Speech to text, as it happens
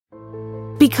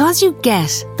Because you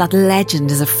get that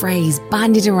legend is a phrase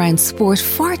bandied around sport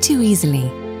far too easily.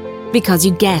 Because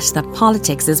you get that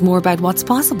politics is more about what's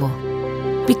possible.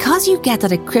 Because you get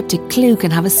that a cryptic clue can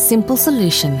have a simple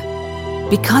solution.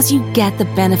 Because you get the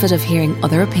benefit of hearing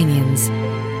other opinions.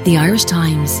 The Irish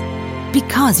Times.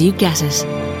 Because you get it.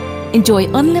 Enjoy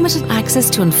unlimited access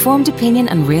to informed opinion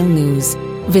and real news.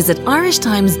 Visit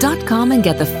irishtimes.com and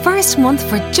get the first month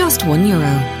for just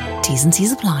 €1. T's and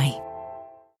C's apply.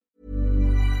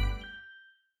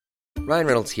 Ryan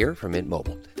Reynolds here from Mint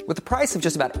Mobile. With the price of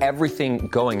just about everything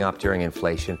going up during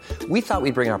inflation, we thought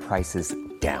we'd bring our prices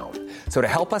down. So to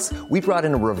help us, we brought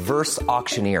in a reverse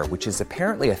auctioneer, which is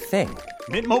apparently a thing.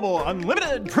 Mint Mobile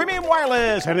Unlimited Premium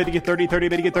Wireless. How to get 30, 30,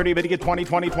 how to get 30, how to get 20,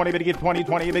 20, 20, how to get 20,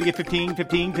 20, how to get 15,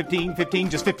 15, 15, 15,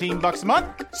 just $15 a month?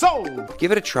 Sold!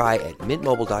 Give it a try at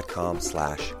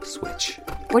mintmobile.com/switch.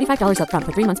 $45 up front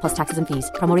for 3 months plus taxes and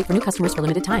fees. Promo rate for new customers for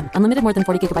limited time. Unlimited more than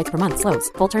 40 gigabytes per month. Slows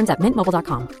full terms at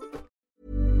mintmobile.com.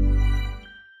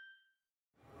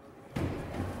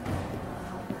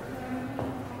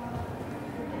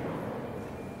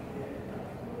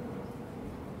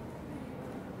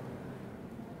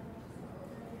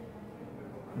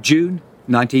 June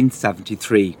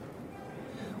 1973.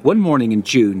 One morning in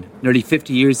June, nearly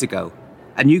 50 years ago,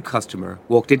 a new customer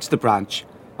walked into the branch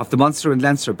of the Munster and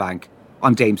Leinster Bank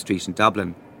on Dame Street in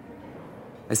Dublin.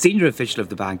 A senior official of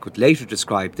the bank would later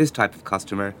describe this type of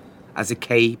customer as a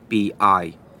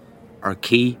KBI, or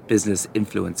Key Business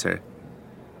Influencer.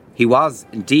 He was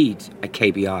indeed a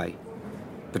KBI,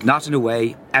 but not in a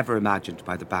way ever imagined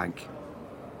by the bank.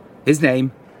 His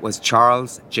name was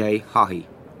Charles J. Haughey,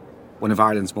 one of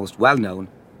Ireland's most well-known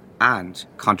and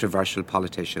controversial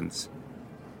politicians.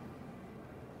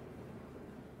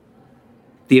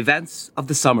 The events of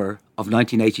the summer of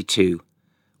 1982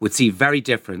 would see very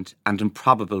different and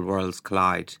improbable worlds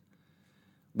collide.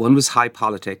 One was high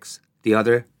politics, the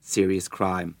other serious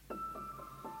crime.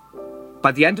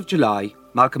 By the end of July,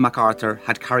 Malcolm MacArthur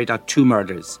had carried out 2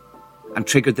 murders and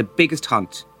triggered the biggest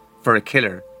hunt for a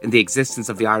killer in the existence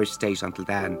of the Irish state until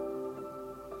then.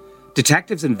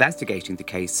 Detectives investigating the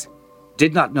case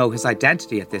did not know his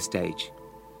identity at this stage,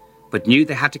 but knew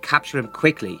they had to capture him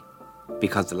quickly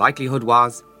because the likelihood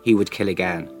was he would kill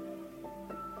again.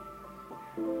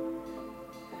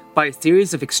 By a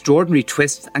series of extraordinary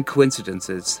twists and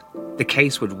coincidences, the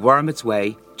case would worm its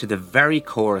way to the very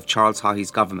core of Charles Haughey's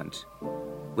government,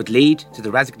 would lead to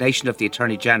the resignation of the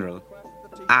Attorney General,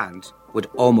 and would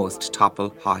almost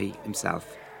topple Haughey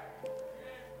himself.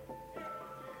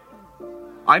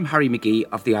 I'm Harry McGee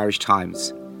of the Irish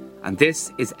Times, and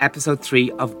this is episode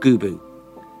 3 of Gubu,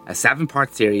 a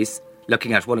 7-part series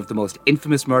looking at one of the most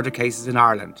infamous murder cases in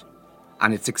Ireland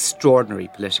and its extraordinary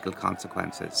political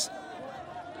consequences.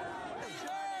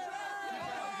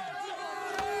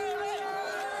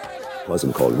 It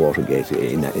wasn't called Watergate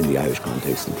in the Irish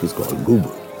context, it was called Gubu.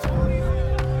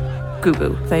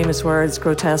 Gubu. Famous words,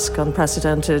 grotesque,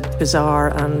 unprecedented, bizarre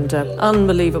and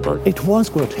unbelievable. It was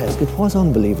grotesque, it was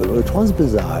unbelievable, it was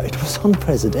bizarre, it was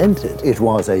unprecedented. It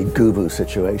was a Gubu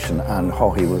situation and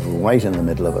Haughey was right in the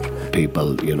middle of it.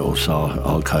 People, saw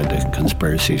all kind of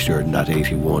conspiracies during that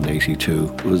 81,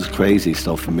 82. It was crazy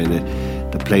stuff. I mean,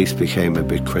 the place became a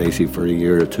bit crazy for a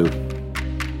year or two.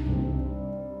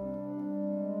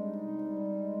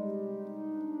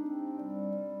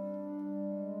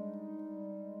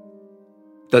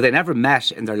 Though they never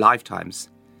met in their lifetimes,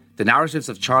 the narratives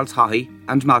of Charles Haughey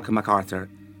and Malcolm MacArthur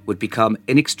would become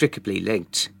inextricably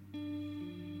linked.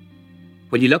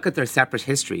 When you look at their separate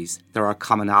histories, there are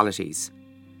commonalities.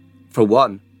 For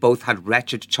one, both had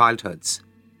wretched childhoods.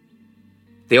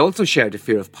 They also shared a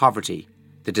fear of poverty,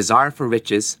 the desire for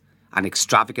riches, and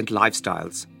extravagant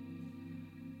lifestyles.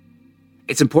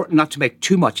 It's important not to make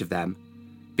too much of them,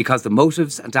 because the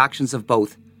motives and actions of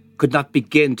both could not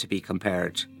begin to be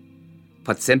compared.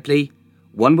 Put simply,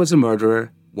 one was a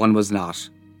murderer, one was not.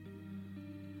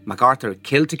 MacArthur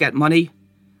killed to get money,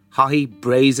 Haughey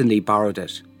brazenly borrowed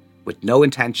it, with no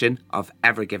intention of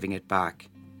ever giving it back.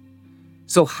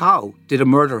 So how did a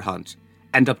murder hunt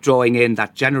end up drawing in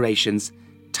that generation's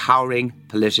towering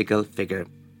political figure?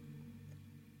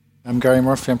 I'm Gary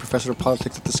Murphy, I'm Professor of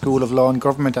Politics at the School of Law and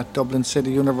Government at Dublin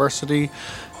City University,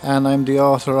 and I'm the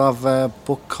author of a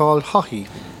book called Haughey,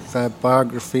 a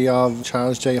biography of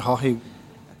Charles J. Haughey.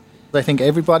 I think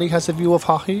everybody has a view of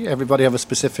Haughey, everybody have a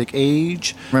specific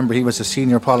age. Remember, he was a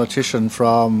senior politician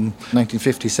from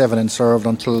 1957 and served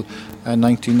until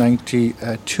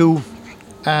 1992.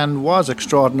 and was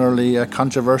extraordinarily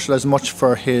controversial, as much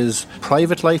for his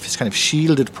private life, his kind of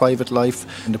shielded private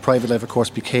life. And the private life, of course,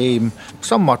 became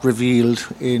somewhat revealed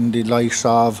in the light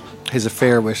of his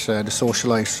affair with the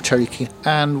socialite Terry Keane,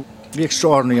 and the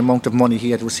extraordinary amount of money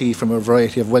he had received from a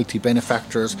variety of wealthy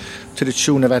benefactors, to the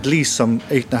tune of at least some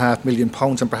 £8.5 million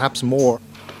and perhaps more.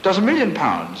 Does £1 million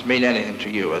mean anything to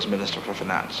you as Minister for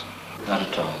Finance? Not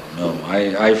at all, no.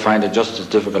 I find it just as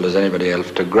difficult as anybody else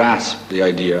to grasp the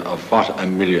idea of what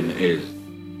 £1 million is.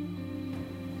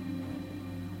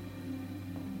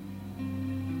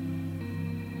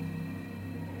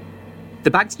 The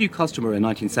bank's new customer in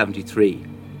 1973,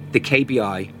 the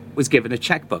KBI, was given a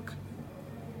chequebook,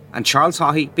 and Charles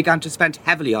Haughey began to spend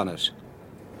heavily on it.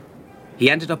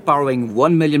 He ended up borrowing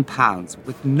 £1 million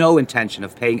with no intention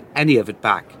of paying any of it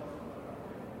back.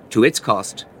 To its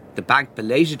cost, the bank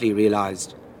belatedly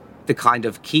realised the kind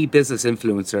of key business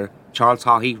influencer Charles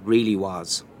Haughey really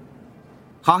was.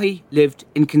 Haughey lived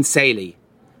in Kinsale,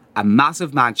 a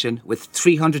massive mansion with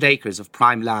 300 acres of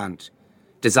prime land,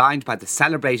 designed by the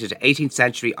celebrated 18th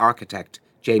century architect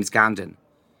James Gandon.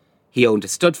 He owned a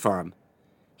stud farm.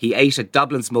 He ate at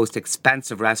Dublin's most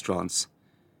expensive restaurants.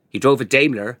 He drove a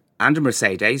Daimler and a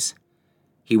Mercedes.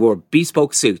 He wore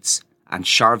bespoke suits and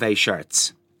Charvet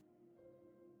shirts.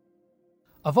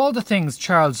 Of all the things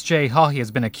Charles J. Haughey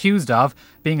has been accused of,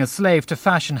 being a slave to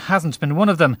fashion hasn't been one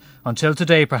of them, until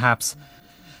today perhaps.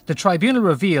 The tribunal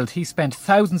revealed he spent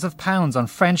thousands of pounds on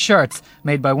French shirts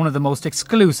made by one of the most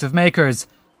exclusive makers.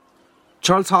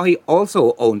 Charles Haughey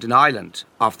also owned an island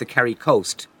off the Kerry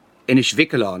coast, in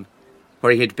Ishvikalon,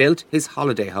 where he had built his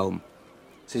holiday home.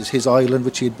 This is his island,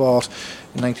 which he had bought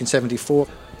in 1974.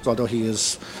 Although he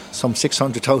is some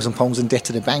 £600,000 in debt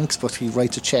to the banks, but he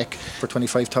writes a cheque for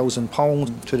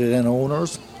 £25,000 to the then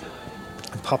owners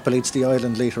and populates the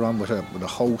island later on with a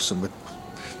house and with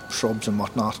shrubs and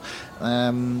whatnot.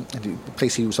 And the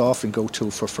place he was often go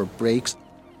to for breaks.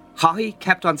 Haughey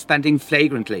kept on spending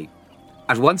flagrantly.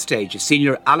 At one stage, a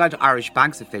senior Allied Irish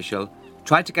Banks official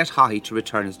tried to get Haughey to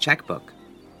return his chequebook.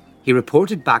 He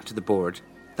reported back to the board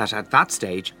that at that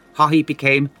stage, Haughey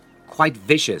became quite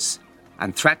vicious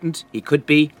and threatened he could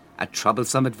be a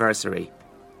troublesome adversary.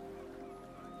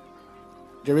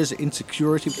 There is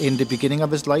insecurity in the beginning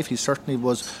of his life. He certainly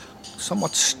was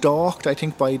somewhat stalked, I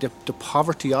think, by the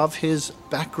poverty of his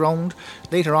background.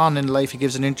 Later on in life, he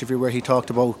gives an interview where he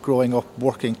talked about growing up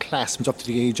working class up to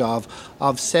the age of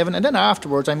 7. And then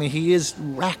afterwards, I mean, he is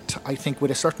racked, I think,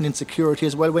 with a certain insecurity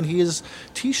as well when he is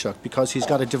Taoiseach, because he's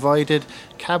got a divided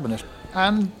cabinet.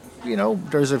 And you know,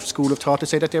 there's a school of thought to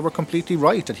say that they were completely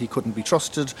right, that he couldn't be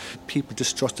trusted. People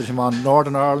distrusted him on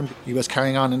Northern Ireland. He was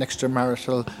carrying on an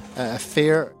extramarital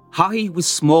affair. Haughey was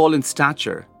small in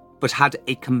stature, but had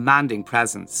a commanding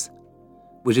presence.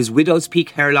 With his widow's peak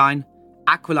hairline,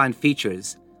 aquiline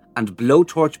features, and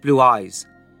blowtorch blue eyes,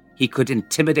 he could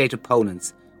intimidate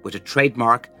opponents with a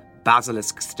trademark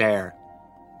basilisk stare.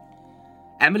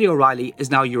 Emily O'Reilly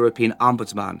is now European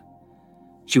Ombudsman.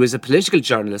 She was a political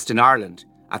journalist in Ireland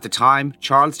at the time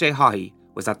Charles J. Haughey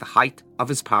was at the height of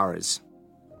his powers.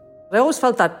 I always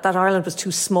felt that Ireland was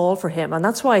too small for him, and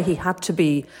that's why he had to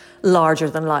be larger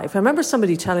than life. I remember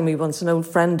somebody telling me once, an old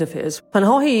friend of his, when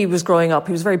Haughey was growing up,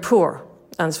 he was very poor,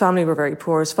 and his family were very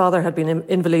poor. His father had been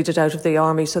invalided out of the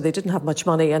army, so they didn't have much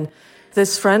money. And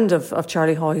this friend of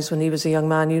Charlie Haughey's, when he was a young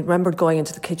man, he remembered going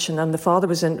into the kitchen, and the father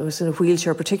was in a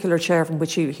wheelchair, a particular chair from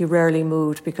which he rarely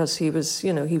moved because he was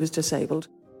disabled.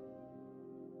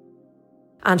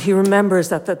 And he remembers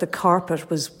that the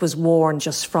carpet was worn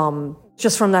just from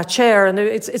that chair, and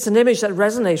it's an image that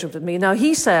resonated with me. Now,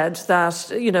 he said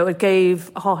that, it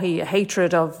gave Haughey a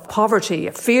hatred of poverty,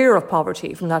 a fear of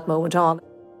poverty from that moment on.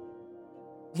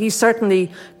 He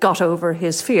certainly got over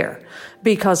his fear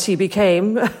because he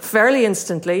became, fairly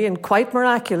instantly and quite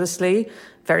miraculously,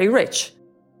 very rich.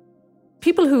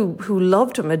 People who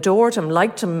loved him, adored him,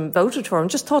 liked him, voted for him,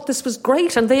 just thought this was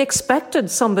great, and they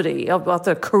expected somebody of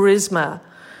the charisma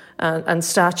and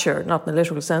stature, not in the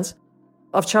literal sense,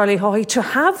 of Charlie Haughey to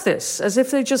have this, as if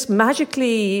they just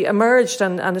magically emerged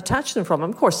and attached them from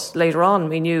him. Of course, later on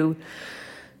we knew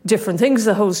different things.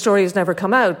 The whole story has never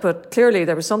come out, but clearly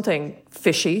there was something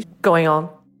fishy going on.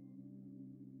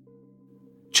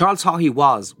 Charles Haughey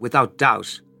was, without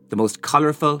doubt, the most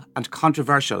colourful and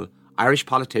controversial Irish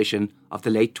politician of the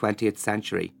late 20th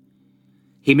century.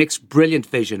 He mixed brilliant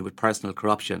vision with personal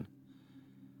corruption.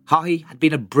 Haughey had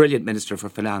been a brilliant Minister for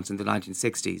Finance in the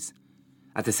 1960s.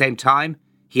 At the same time,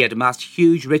 he had amassed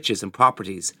huge riches and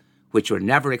properties which were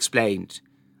never explained,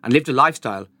 and lived a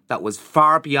lifestyle that was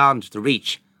far beyond the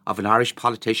reach of an Irish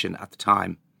politician at the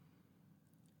time.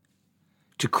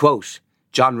 To quote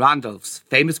John Randolph's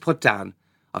famous put-down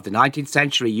of the 19th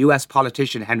century US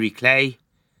politician Henry Clay,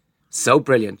 so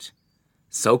brilliant,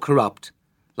 so corrupt,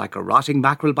 like a rotting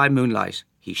mackerel by moonlight,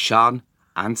 he shone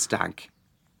and stank.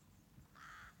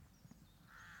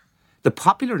 The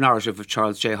popular narrative of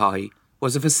Charles J. Haughey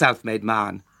was of a self-made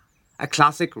man, a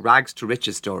classic rags to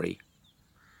riches story.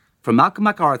 For Malcolm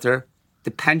MacArthur,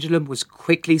 the pendulum was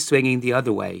quickly swinging the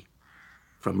other way,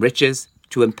 from riches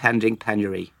to impending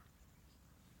penury.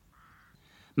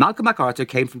 Malcolm MacArthur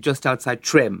came from just outside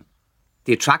Trim,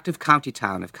 the attractive county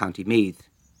town of County Meath.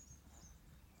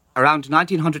 Around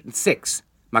 1906,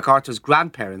 MacArthur's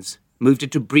grandparents moved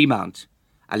into Breamount,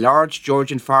 a large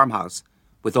Georgian farmhouse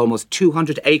with almost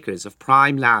 200 acres of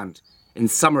prime land in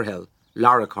Summerhill,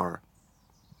 Lorricar.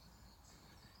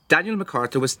 Daniel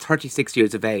MacArthur was 36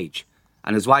 years of age,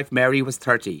 and his wife Mary was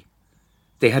 30.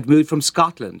 They had moved from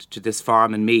Scotland to this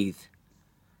farm in Meath.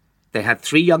 They had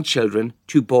 3 young children,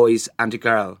 2 boys and a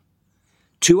girl.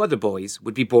 2 other boys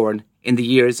would be born in the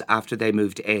years after they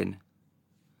moved in.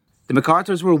 The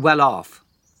MacArthurs were well off.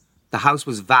 The house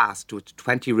was vast with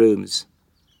 20 rooms.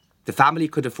 The family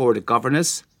could afford a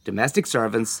governess, domestic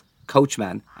servants,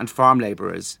 coachmen and farm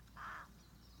labourers.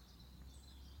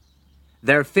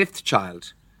 Their 5th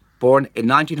child, born in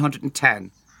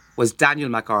 1910, was Daniel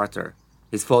MacArthur,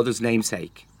 his father's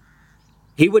namesake.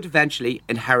 He would eventually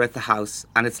inherit the house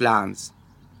and its lands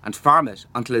and farm it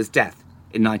until his death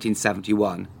in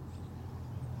 1971.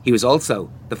 He was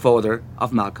also the father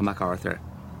of Malcolm MacArthur.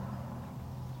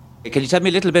 Can you tell me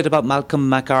a little bit about Malcolm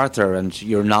MacArthur and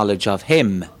your knowledge of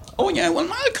him? Oh yeah, well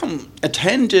Malcolm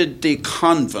attended the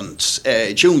convent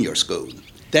junior school.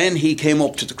 Then he came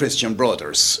up to the Christian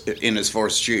Brothers in his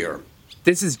first year.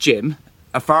 This is Jim,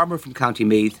 a farmer from County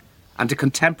Meath and a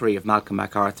contemporary of Malcolm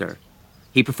MacArthur.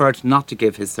 He preferred not to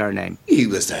give his surname. He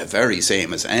was the very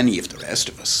same as any of the rest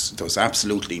of us. There was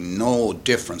absolutely no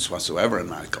difference whatsoever in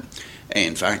Malcolm.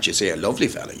 In fact, you say a lovely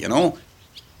fella, you know.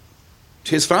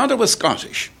 His father was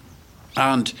Scottish,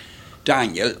 and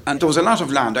Daniel, and there was a lot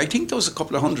of land. I think there was a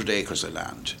couple of 100 acres of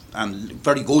land, and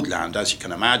very good land, as you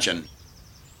can imagine.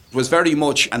 It was very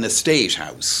much an estate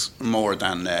house, more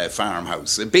than a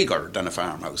farmhouse, bigger than a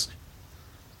farmhouse.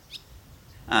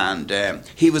 And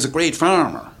he was a great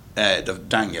farmer,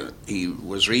 Daniel. He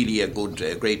was really a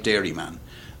great dairyman,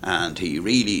 and he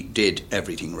really did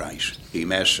everything right. He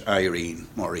met Irene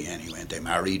Murray anyway, they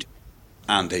married,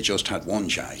 and they just had 1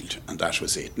 child, and that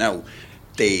was it. Now,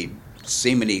 they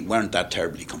seemingly weren't that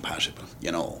terribly compatible,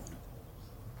 you know.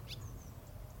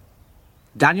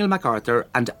 Daniel MacArthur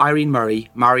and Irene Murray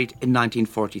married in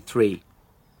 1943.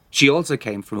 She also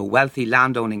came from a wealthy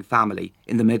landowning family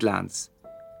in the Midlands.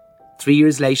 3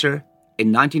 years later,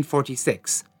 in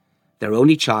 1946, their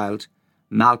only child,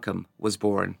 Malcolm, was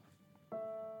born.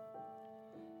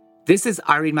 This is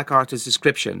Irene MacArthur's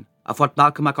description of what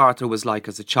Malcolm MacArthur was like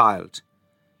as a child.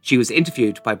 She was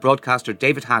interviewed by broadcaster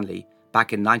David Hanley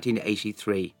back in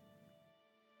 1983.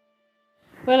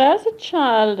 Well, as a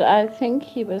child, I think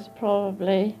he was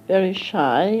probably very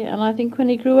shy, and I think when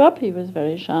he grew up he was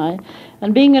very shy.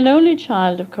 And being an only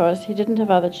child, of course, he didn't have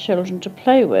other children to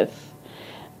play with.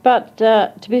 But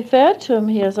to be fair to him,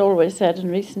 he has always said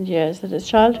in recent years that his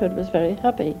childhood was very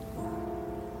happy.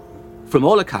 From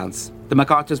all accounts, the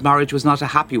MacArthur's marriage was not a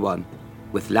happy one,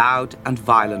 with loud and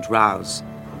violent rows.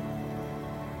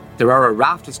 There are a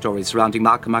raft of stories surrounding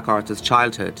Malcolm MacArthur's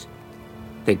childhood.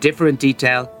 They differ in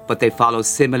detail, but they follow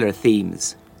similar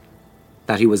themes.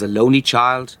 That he was a lonely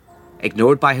child,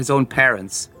 ignored by his own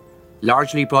parents,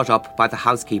 largely brought up by the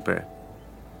housekeeper.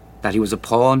 That he was a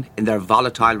pawn in their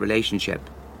volatile relationship.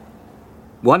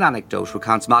 One anecdote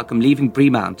recounts Malcolm leaving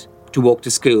Breamount to walk to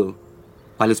school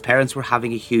while his parents were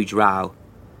having a huge row.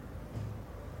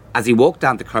 As he walked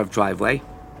down the curved driveway,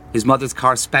 his mother's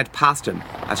car sped past him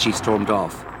as she stormed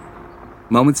off.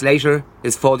 Moments later,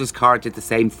 his father's car did the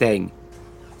same thing.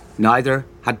 Neither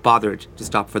had bothered to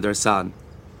stop for their son.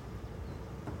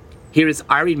 Here is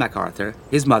Irene MacArthur,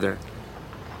 his mother,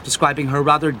 describing her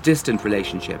rather distant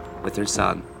relationship with her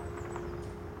son.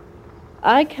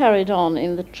 I carried on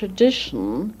in the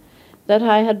tradition that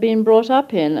I had been brought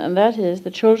up in, and that is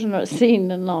the children are seen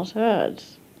and not heard.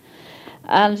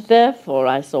 And therefore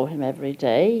I saw him every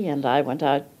day, and I went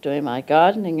out doing my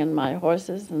gardening and my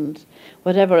horses and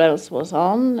whatever else was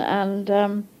on,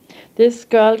 and this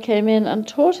girl came in and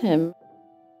taught him.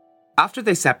 After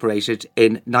they separated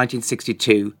in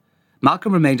 1962,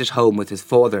 Malcolm remained at home with his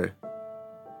father.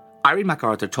 Irene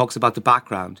MacArthur talks about the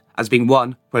background as being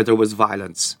one where there was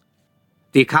violence.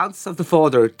 The accounts of the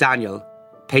father, Daniel,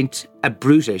 paint a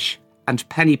brutish and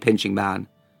penny-pinching man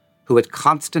who had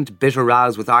constant bitter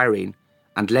rows with Irene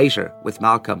and later with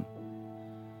Malcolm.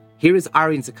 Here is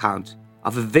Irene's account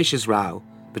of a vicious row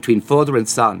between father and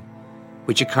son,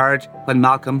 which occurred when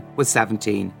Malcolm was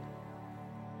 17.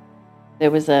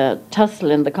 There was a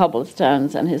tussle in the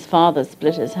cobblestones and his father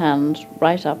split his hand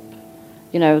right up,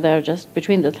 there just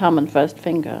between the thumb and first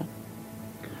finger.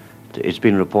 It's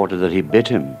been reported that he bit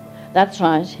him. That's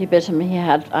right, he bit him. He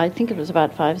had, I think it was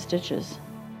about 5 stitches.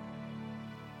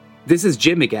 This is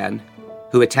Jim again,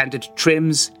 who attended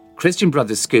Trim's Christian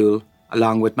Brothers School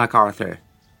along with MacArthur.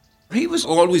 He was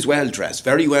always well dressed,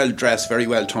 very well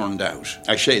turned out.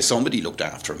 I say somebody looked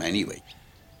after him anyway.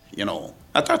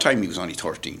 At that time he was only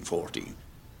 13, 14.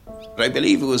 But I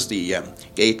believe it was the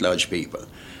Gate Lodge people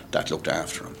that looked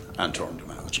after him and turned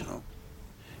him out,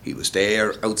 He was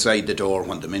there outside the door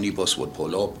when the minibus would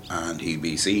pull up and he'd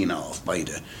be seen off by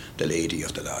the lady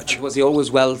of the lodge. Was he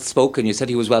always well spoken? You said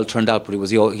he was well turned out, but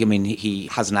he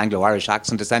has an Anglo-Irish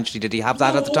accent essentially. Did he have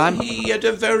that at the time? He had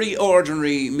a very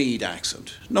ordinary Meath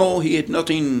accent. No, he had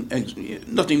nothing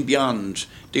beyond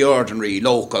the ordinary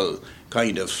local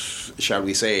kind of, shall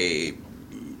we say,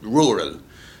 rural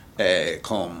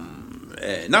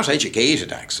not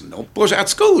educated accent, no. But at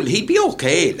school, he'd be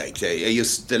okay. Like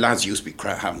the lads used to be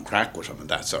having crack with him and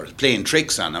that sort of, playing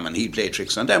tricks on him, and he'd play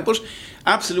tricks on them. But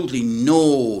absolutely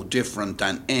no different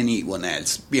than anyone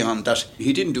else. Beyond that,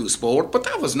 he didn't do sport, but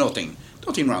that was nothing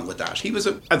wrong with that. He was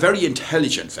a very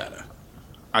intelligent fella,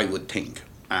 I would think,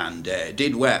 and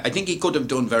did well. I think he could have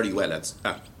done very well at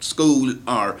school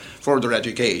or further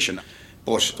education,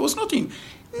 but there was nothing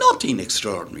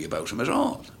extraordinary about him at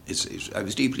all. I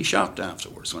was deeply shocked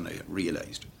afterwards when I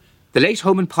realised. The late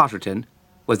Homan Potterton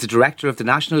was the director of the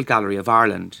National Gallery of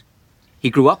Ireland. He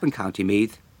grew up in County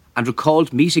Meath and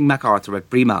recalled meeting MacArthur at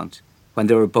Breamount when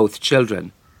they were both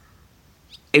children.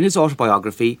 In his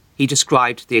autobiography, he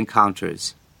described the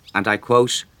encounters, and I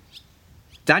quote,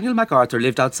 "Daniel MacArthur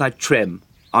lived outside Trim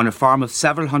on a farm of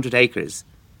several hundred acres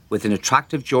with an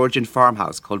attractive Georgian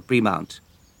farmhouse called Breamount.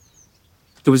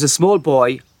 There was a small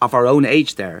boy of our own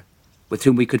age there with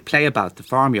whom we could play about the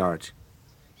farmyard.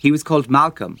 He was called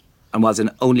Malcolm and was an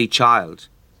only child.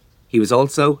 He was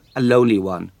also a lonely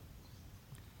one.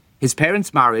 His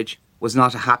parents' marriage was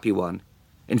not a happy one.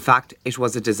 In fact, it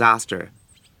was a disaster.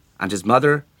 And his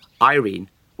mother, Irene,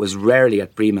 was rarely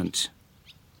at Breamount.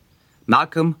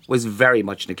 Malcolm was very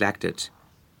much neglected.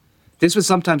 This was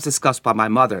sometimes discussed by my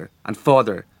mother and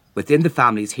father within the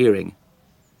family's hearing.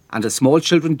 And as small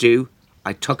children do,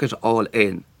 I took it all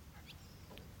in.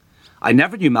 I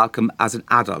never knew Malcolm as an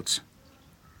adult,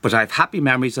 but I have happy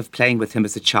memories of playing with him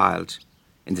as a child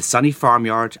in the sunny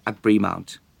farmyard at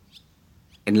Breamount.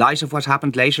 In light of what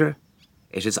happened later,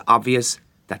 it is obvious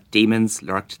that demons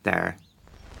lurked there."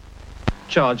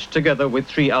 Charged together with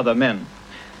 3 other men.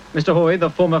 Mr. Hoy, the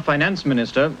former finance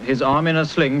minister, his arm in a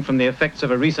sling from the effects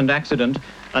of a recent accident,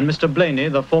 and Mr. Blaney,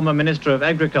 the former Minister of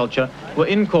Agriculture, were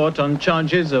in court on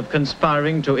charges of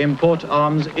conspiring to import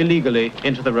arms illegally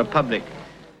into the Republic.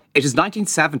 It is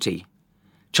 1970.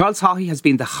 Charles Haughey has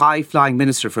been the high-flying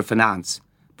Minister for Finance,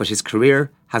 but his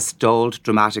career has stalled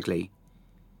dramatically.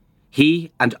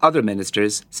 He and other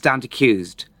ministers stand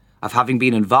accused of having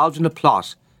been involved in a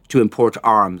plot to import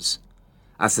arms,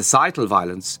 as societal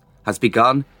violence has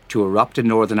begun to erupt in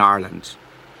Northern Ireland.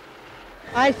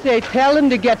 I say, tell them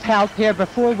to get help here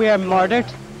before we're murdered.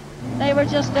 They were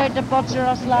just out to butcher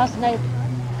us last night.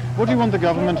 What do you want the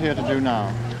government here to do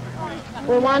now?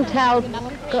 We want help.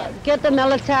 Get the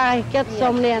military, get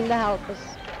somebody in to help us.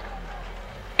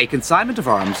 A consignment of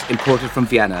arms imported from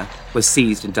Vienna was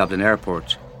seized in Dublin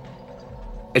Airport.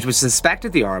 It was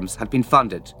suspected the arms had been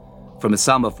funded from a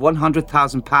sum of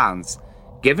 £100,000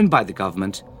 given by the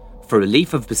government for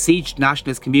relief of besieged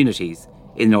nationalist communities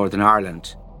in Northern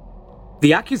Ireland.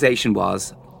 The accusation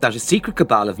was that a secret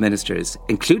cabal of ministers,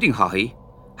 including Haughey,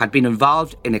 had been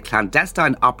involved in a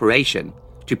clandestine operation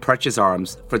to purchase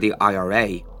arms for the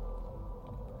IRA.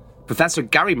 Professor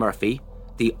Gary Murphy,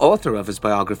 the author of his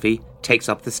biography, takes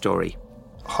up the story.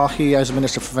 Haughey, as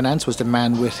Minister for Finance, was the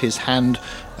man with his hand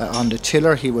on the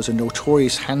tiller. He was a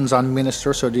notorious hands-on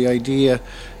minister, so the idea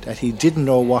that he didn't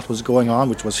know what was going on,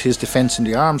 which was his defence in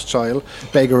the arms trial,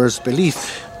 beggars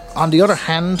belief. On the other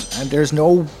hand, there's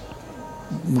no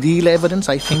real evidence,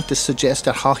 I think, to suggest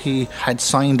that Haughey had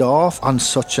signed off on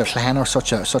such a plan or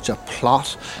such a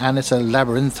plot, and it's a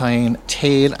labyrinthine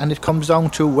tale, and it comes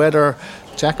down to whether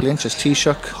Jack Lynch as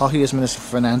Taoiseach, Haughey as Minister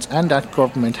for Finance, and that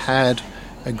government had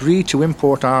agreed to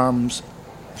import arms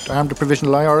to arm the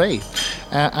provisional IRA.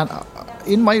 And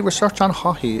in my research on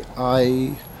Haughey,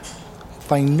 I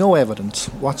find no evidence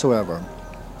whatsoever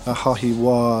that Haughey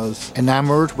was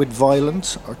enamoured with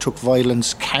violence or took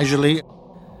violence casually.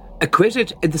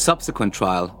 Acquitted in the subsequent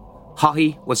trial,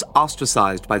 Haughey was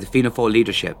ostracised by the Fianna Fáil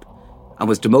leadership and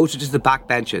was demoted to the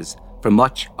backbenches for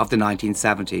much of the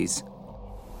 1970s.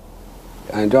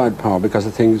 I enjoyed power because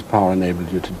the things power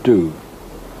enabled you to do.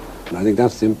 And I think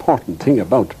that's the important thing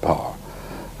about power,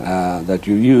 that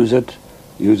you use it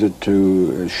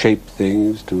to shape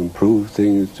things, to improve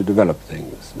things, to develop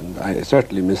things. And I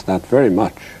certainly miss that very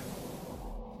much.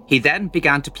 He then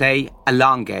began to play a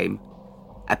long game,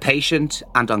 a patient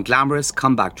and unglamorous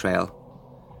comeback trail.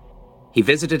 He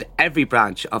visited every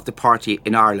branch of the party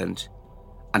in Ireland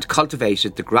and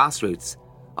cultivated the grassroots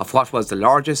of what was the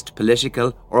largest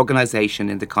political organisation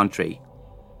in the country.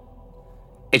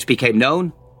 It became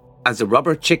known as the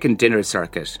Rubber Chicken Dinner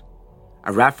Circuit,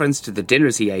 a reference to the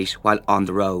dinners he ate while on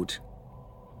the road.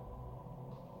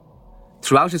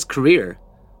 Throughout his career,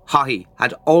 Haughey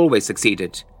had always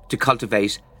succeeded to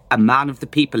cultivate a man of the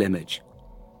people image,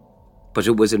 but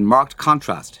it was in marked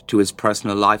contrast to his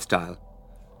personal lifestyle.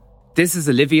 This is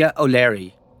Olivia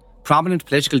O'Leary, prominent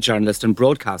political journalist and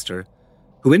broadcaster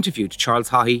who interviewed Charles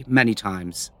Haughey many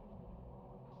times.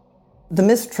 The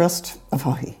mistrust of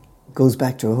Haughey goes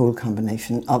back to a whole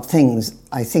combination of things.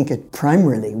 I think it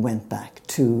primarily went back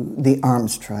to the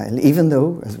arms trial, even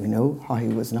though, as we know,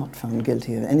 Haughey was not found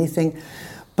guilty of anything.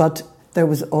 But there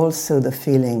was also the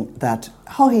feeling that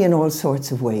Haughey in all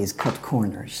sorts of ways cut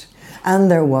corners.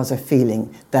 And there was a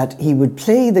feeling that he would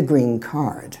play the green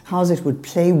card, how it would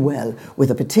play well with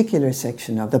a particular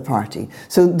section of the party.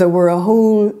 So there were a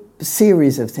whole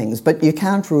series of things, but you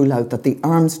can't rule out that the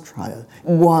arms trial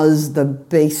was the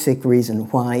basic reason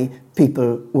why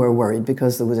people were worried,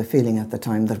 because there was a feeling at the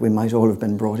time that we might all have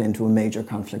been brought into a major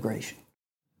conflagration.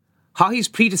 Haughey's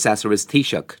predecessor as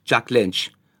Taoiseach, Jack Lynch,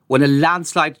 won a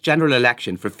landslide general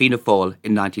election for Fianna Fáil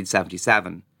in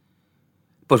 1977.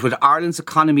 But with Ireland's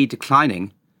economy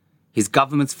declining, his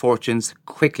government's fortunes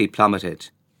quickly plummeted.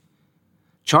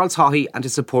 Charles Haughey and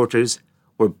his supporters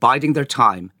were biding their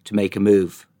time to make a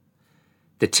move.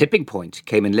 The tipping point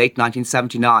came in late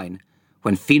 1979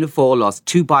 when Fianna Fáil lost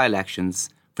 2 by-elections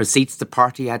for seats the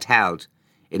party had held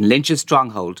in Lynch's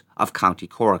stronghold of County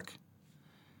Cork.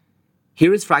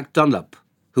 Here is Frank Dunlop,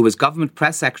 who was government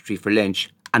press secretary for Lynch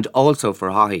and also for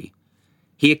Haughey.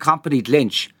 He accompanied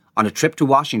Lynch on a trip to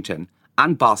Washington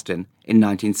and Boston in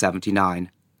 1979.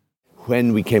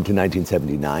 When we came to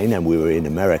 1979 and we were in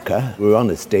America, we were on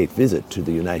a state visit to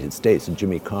the United States, and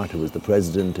Jimmy Carter was the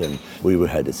president, and we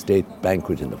had a state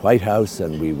banquet in the White House,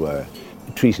 and we were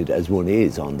treated as one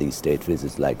is on these state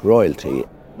visits, like royalty.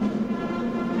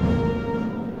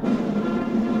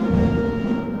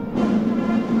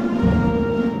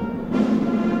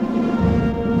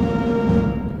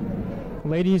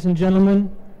 Ladies and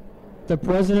gentlemen, the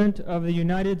President of the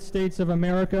United States of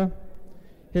America,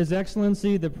 His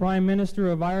Excellency the Prime Minister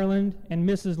of Ireland, and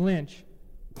Mrs. Lynch.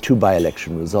 2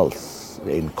 by-election results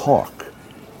in Cork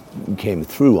came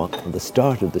through on the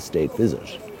start of the state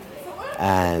visit,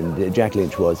 and Jack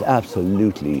Lynch was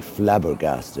absolutely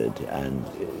flabbergasted and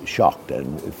shocked,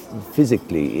 and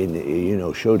physically,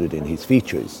 showed it in his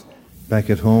features. Back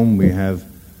at home, we have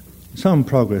some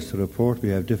progress to report. We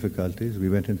have difficulties. We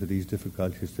went into these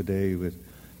difficulties today with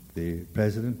the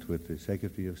President, with the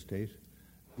Secretary of State.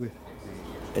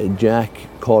 Jack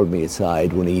called me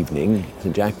aside one evening.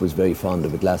 Jack was very fond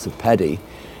of a glass of paddy,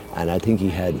 and I think he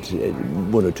had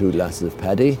 1 or 2 glasses of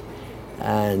paddy.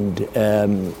 And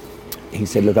he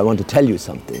said, "Look, I want to tell you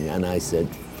something." And I said,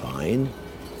 "Fine."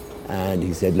 And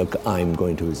he said, "Look, I'm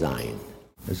going to resign."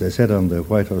 As I said on the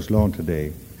White House lawn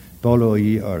today, Dolo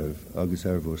yi arv agus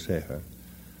ervo seher.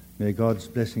 May God's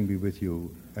blessing be with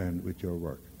you and with your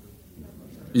work.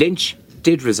 Lynch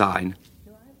did resign.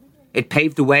 It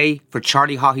paved the way for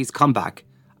Charlie Haughey's comeback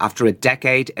after a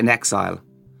decade in exile.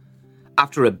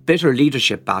 After a bitter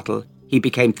leadership battle, he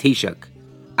became Taoiseach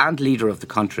and leader of the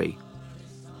country.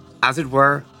 As it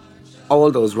were,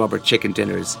 all those rubber chicken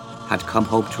dinners had come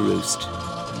home to roost.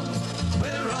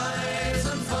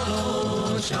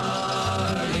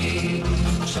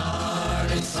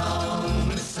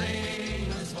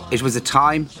 It was a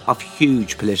time of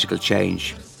huge political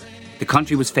change. The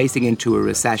country was facing into a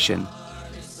recession.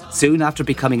 Soon after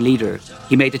becoming leader,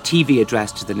 he made a TV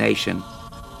address to the nation.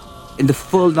 In the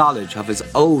full knowledge of his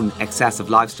own excessive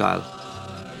lifestyle,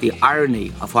 the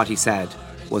irony of what he said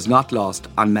was not lost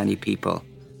on many people.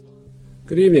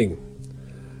 Good evening.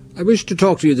 I wish to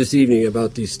talk to you this evening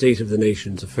about the state of the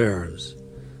nation's affairs.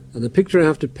 And the picture I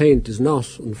have to paint is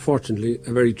not, unfortunately,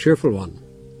 a very cheerful one.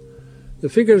 The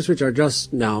figures which are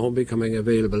just now becoming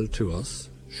available to us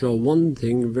show one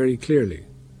thing very clearly.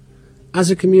 As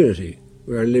a community,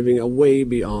 we are living way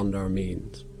beyond our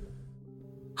means.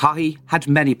 Haughey had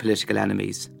many political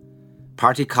enemies.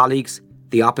 Party colleagues,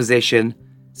 the opposition,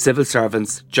 civil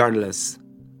servants, journalists.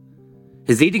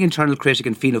 His leading internal critic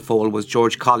in Fianna Fáil was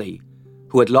George Colley,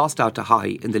 who had lost out to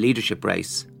Haughey in the leadership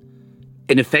race.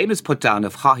 In a famous put-down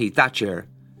of Haughey that year,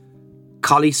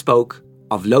 Colley spoke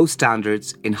of low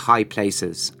standards in high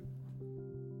places.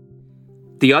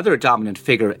 The other dominant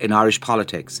figure in Irish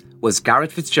politics was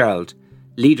Garret FitzGerald,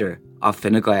 leader of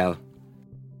Fine Gael.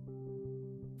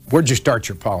 Where'd you start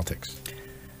your politics?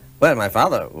 Well, my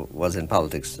father was in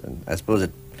politics, and I suppose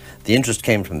the interest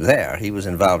came from there. He was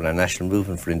involved in a national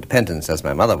movement for independence, as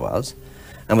my mother was,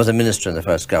 and was a minister in the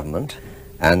first government.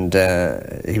 And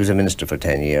he was a minister for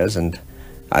 10 years, and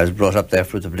I was brought up there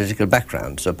with a political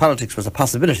background. So politics was a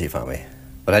possibility for me.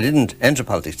 But I didn't enter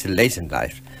politics till late in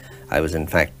life. I was, in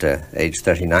fact, age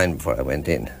 39 before I went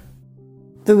in.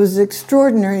 There was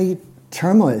extraordinary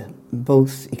turmoil,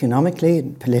 both economically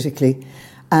and politically.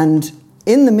 And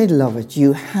in the middle of it,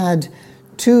 you had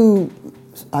two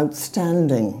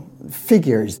outstanding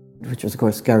figures, which was, of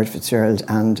course, Garret FitzGerald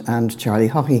and Charlie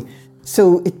Haughey.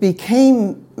 So it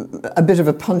became a bit of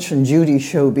a Punch and Judy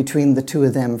show between the two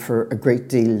of them for a great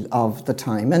deal of the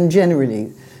time. And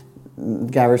generally,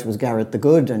 Garret was Garret the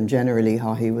Good, and generally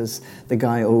Haughey was the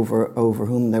guy over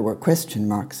whom there were question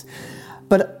marks.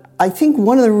 But I think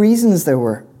one of the reasons there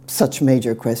were such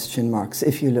major question marks,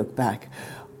 if you look back,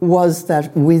 was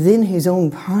that within his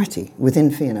own party, within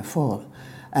Fianna Fáil,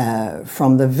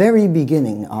 from the very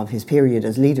beginning of his period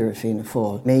as leader of Fianna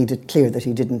Fáil, made it clear that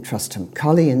he didn't trust him.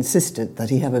 Colley insisted that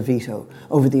he have a veto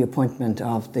over the appointment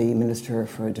of the Minister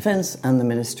for Defence and the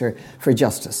Minister for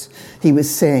Justice. He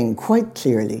was saying quite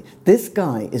clearly, this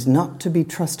guy is not to be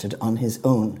trusted on his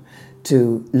own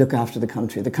to look after the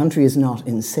country. The country is not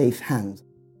in safe hands.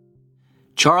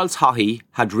 Charles Haughey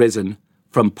had risen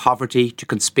from poverty to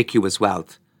conspicuous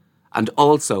wealth and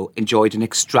also enjoyed an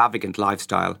extravagant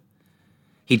lifestyle.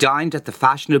 He dined at the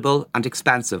fashionable and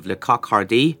expensive Le Coq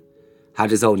Hardy,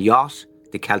 had his own yacht,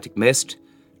 the Celtic Mist,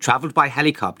 travelled by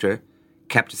helicopter,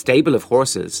 kept a stable of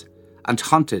horses, and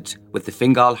hunted with the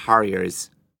Fingal Harriers.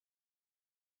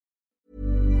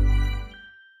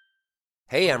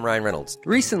 Hey, I'm Ryan Reynolds.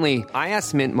 Recently, I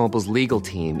asked Mint Mobile's legal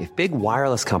team if big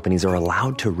wireless companies are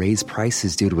allowed to raise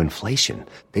prices due to inflation.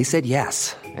 They said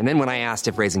yes. And then when I asked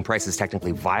if raising prices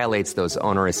technically violates those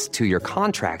onerous 2-year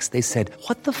contracts, they said,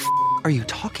 "What the f*** are you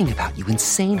talking about, you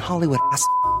insane Hollywood ass?"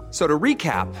 So to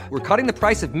recap, we're cutting the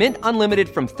price of Mint Unlimited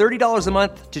from $30 a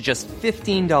month to just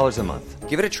 $15 a month.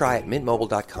 Give it a try at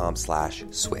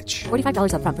mintmobile.com/switch.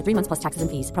 $45 up front for 3 months plus taxes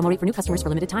and fees. Promo rate for new customers for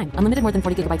limited time. Unlimited more than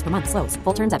 40 gigabytes per month. Slows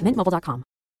full terms at mintmobile.com.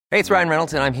 Hey, it's Ryan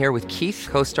Reynolds, and I'm here with Keith,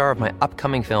 co-star of my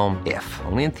upcoming film, If,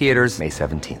 only in theaters May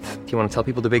 17th. Do you want to tell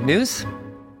people the big news?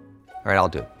 All right, I'll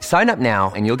do it. Sign up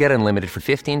now and you'll get unlimited for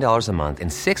 $15 a month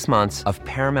and 6 months of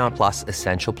Paramount Plus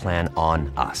Essential Plan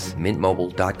on us.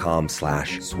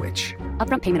 mintmobile.com/switch.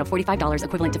 Upfront payment of $45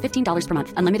 equivalent to $15 per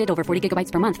month. Unlimited over 40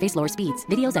 gigabytes per month. Face lower speeds.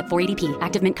 Videos at 480p.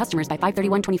 Active Mint customers by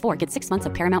 531.24 get 6 months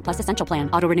of Paramount Plus Essential Plan.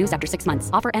 Auto renews after 6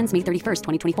 months. Offer ends May 31st,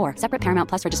 2024. Separate Paramount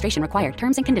Plus registration required.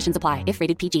 Terms and conditions apply if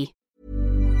rated PG.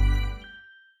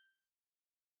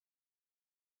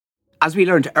 As we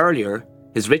learned earlier,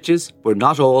 his riches were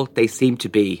not all they seemed to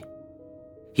be.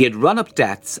 He had run up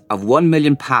debts of £1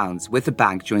 million with the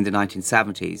bank during the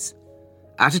 1970s,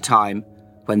 at a time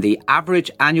when the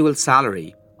average annual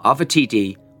salary of a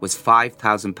TD was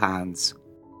 £5,000.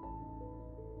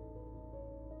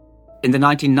 In the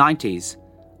 1990s,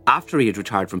 after he had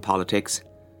retired from politics,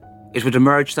 it would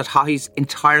emerge that Haughey's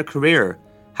entire career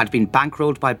had been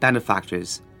bankrolled by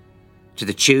benefactors to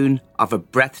the tune of a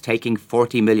breathtaking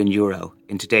 €40 million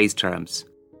in today's terms.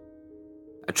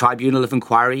 A tribunal of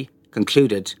inquiry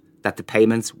concluded that the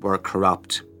payments were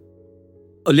corrupt.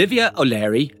 Olivia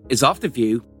O'Leary is of the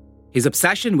view his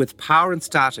obsession with power and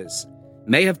status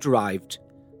may have derived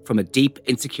from a deep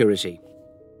insecurity.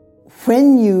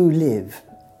 When you live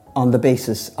on the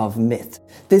basis of myth,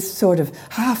 this sort of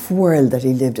half-world that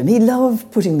he lived in, he loved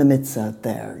putting the myths out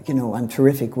there. You know, I'm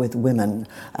terrific with women.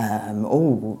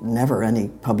 Never any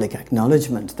public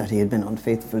acknowledgement that he had been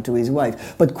unfaithful to his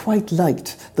wife, but quite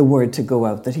liked the word to go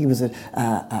out that he was a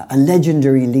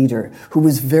legendary leader who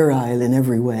was virile in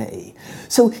every way.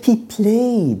 So he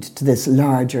played to this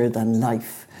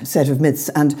larger-than-life set of myths,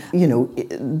 and, you know,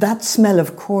 that smell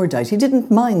of cordite, he didn't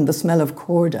mind the smell of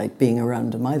cordite being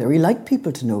around him either. He liked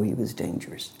people to know he was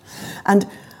dangerous. And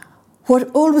what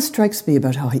always strikes me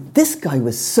about Haughey, this guy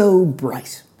was so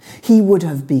bright. He would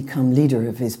have become leader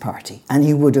of his party, and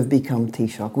he would have become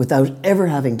Taoiseach without ever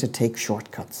having to take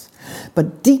shortcuts.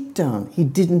 But deep down, he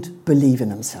didn't believe in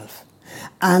himself.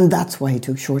 And that's why he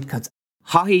took shortcuts.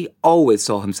 Haughey always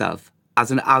saw himself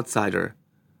as an outsider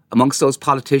amongst those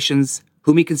politicians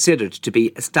whom he considered to be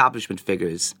establishment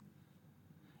figures.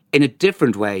 In a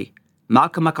different way,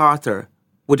 Malcolm MacArthur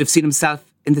would have seen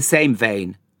himself in the same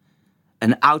vein,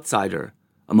 an outsider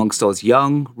amongst those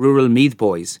young rural Meath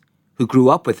boys who grew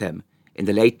up with him in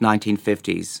the late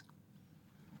 1950s.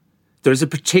 There is a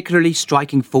particularly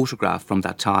striking photograph from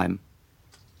that time.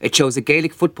 It shows a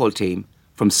Gaelic football team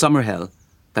from Summerhill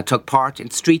that took part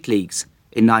in street leagues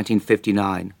in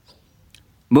 1959.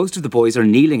 Most of the boys are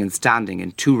kneeling and standing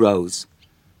in 2 rows,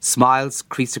 smiles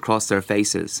creased across their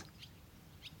faces.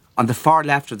 On the far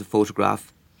left of the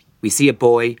photograph, we see a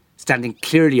boy standing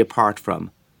clearly apart from,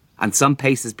 and some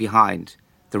paces behind,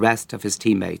 the rest of his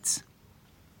teammates.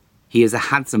 He is a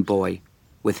handsome boy,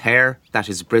 with hair that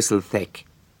is bristle thick.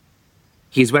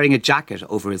 He is wearing a jacket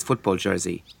over his football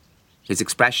jersey. His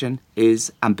expression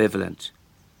is ambivalent.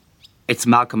 It's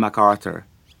Malcolm MacArthur.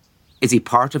 Is he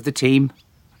part of the team,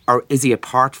 or is he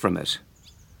apart from it?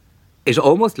 It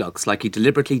almost looks like he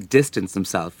deliberately distanced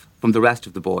himself from the rest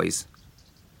of the boys.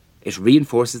 It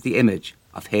reinforces the image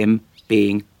of him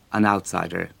being an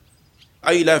outsider.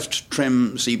 I left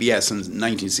Trim CBS in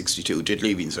 1962, did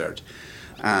Leaving Cert,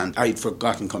 and I'd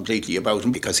forgotten completely about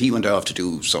him because he went off to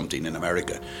do something in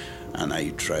America, and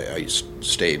I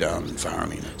stayed on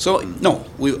farming. So, no,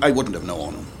 I wouldn't have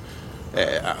known him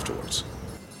afterwards.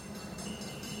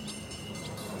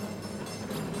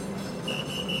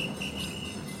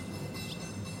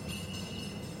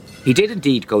 He did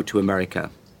indeed go to America.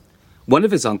 One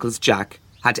of his uncles, Jack,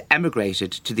 had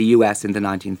emigrated to the US in the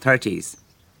 1930s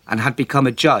and had become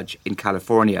a judge in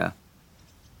California.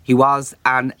 He was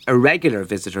an irregular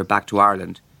visitor back to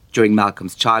Ireland during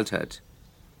Malcolm's childhood.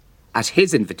 At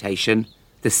his invitation,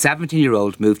 the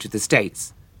 17-year-old moved to the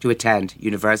States to attend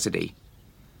university.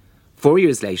 4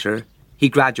 years later, he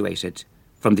graduated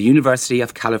from the University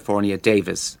of California,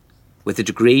 Davis, with a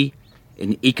degree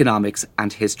in economics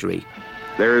and history.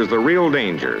 There is the real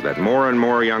danger that more and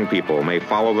more young people may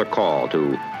follow the call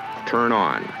to turn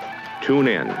on, tune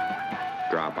in,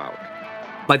 drop out.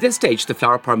 By this stage, the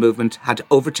flower power movement had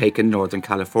overtaken Northern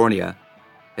California,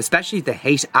 especially the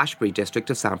Haight-Ashbury district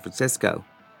of San Francisco.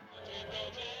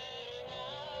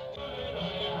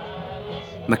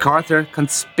 MacArthur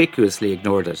conspicuously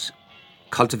ignored it,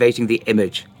 cultivating the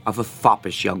image of a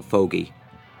foppish young fogey.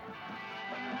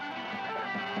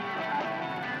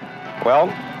 Well,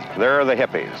 there are the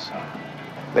hippies.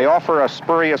 They offer a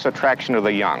spurious attraction to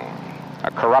the young, a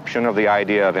corruption of the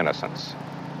idea of innocence.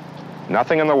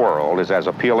 Nothing in the world is as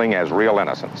appealing as real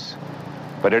innocence,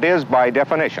 but it is by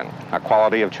definition a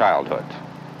quality of childhood.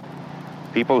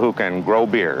 People who can grow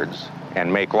beards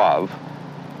and make love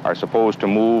are supposed to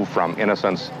move from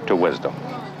innocence to wisdom.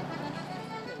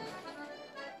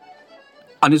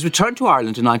 On his return to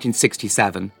Ireland in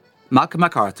 1967, Malcolm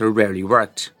MacArthur rarely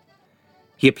worked.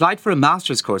 He applied for a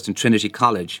master's course in Trinity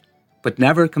College, but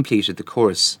never completed the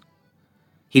course.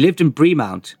 He lived in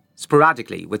Breamount,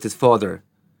 sporadically with his father,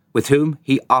 with whom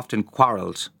he often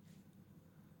quarrelled.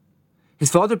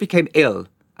 His father became ill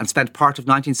and spent part of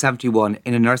 1971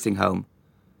 in a nursing home.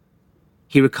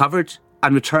 He recovered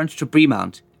and returned to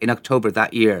Breamount in October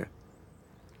that year.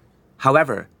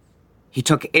 However, he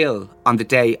took ill on the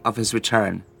day of his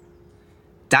return.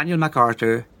 Daniel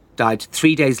MacArthur died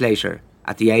 3 days later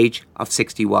at the age of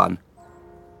 61.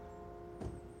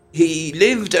 He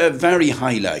lived a very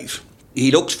high life. He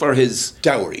looked for his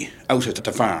dowry out at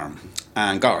the farm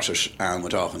and got it and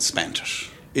went off and spent it.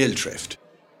 Ill thrift.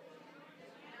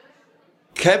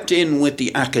 Kept in with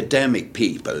the academic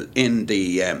people in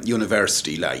the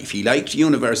university life. He liked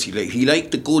university life. He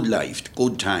liked the good life, the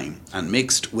good time, and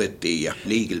mixed with the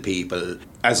legal people.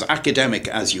 As academic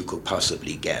as you could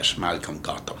possibly get, Malcolm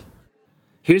got them.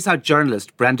 Here's how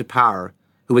journalist Brenda Power,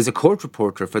 who was a court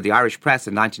reporter for the Irish Press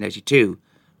in 1982,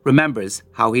 remembers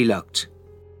how he looked.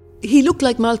 He looked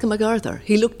like Malcolm MacArthur.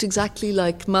 He looked exactly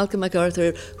like Malcolm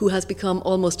MacArthur, who has become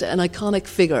almost an iconic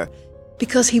figure.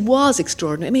 Because he was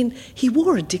extraordinary. I mean, he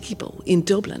wore a dicky bow in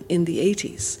Dublin in the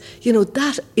 80s. You know,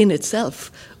 that in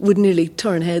itself would nearly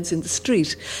turn heads in the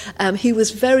street. He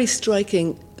was very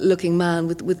striking looking man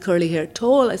with curly hair,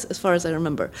 tall as far as I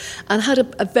remember, and had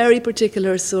a very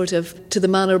particular sort of to the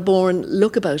manner born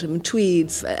look about him,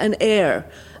 tweeds, an air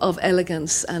of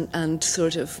elegance and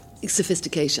sort of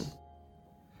sophistication.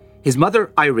 His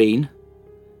mother, Irene,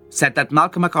 said that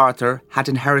Malcolm MacArthur had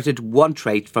inherited one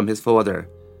trait from his father.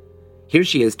 Here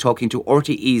she is talking to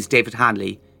RTE's David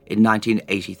Hanley in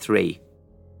 1983.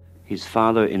 His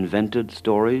father invented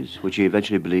stories, which he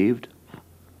eventually believed?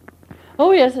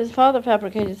 Oh yes, his father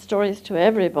fabricated stories to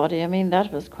everybody. I mean,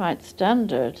 that was quite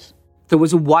standard. There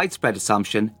was a widespread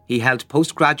assumption he held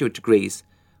postgraduate degrees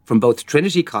from both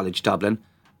Trinity College Dublin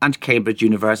and Cambridge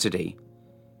University.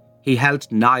 He held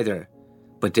neither,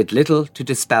 but did little to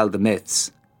dispel the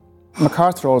myths.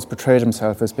 MacArthur always portrayed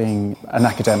himself as being an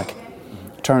academic.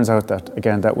 Turns out that,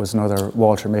 again, that was another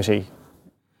Walter Mitty.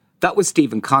 That was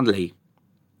Stephen Connolly.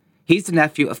 He's the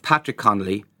nephew of Patrick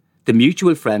Connolly, the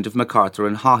mutual friend of MacArthur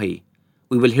and Haughey.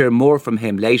 We will hear more from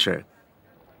him later.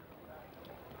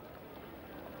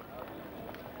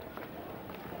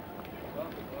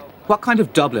 What kind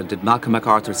of Dublin did Malcolm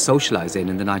MacArthur socialise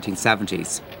in the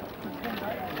 1970s?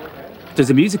 There's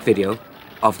a music video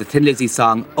of the Thin Lizzy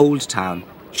song Old Town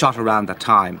shot around that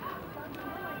time.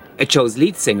 It shows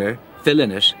lead singer Phil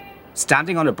Lynott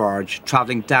standing on a barge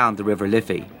travelling down the River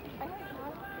Liffey.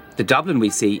 The Dublin we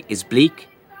see is bleak,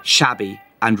 shabby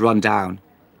and run down.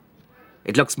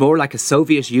 It looks more like a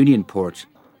Soviet Union port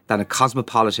than a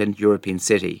cosmopolitan European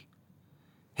city.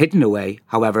 Hidden away,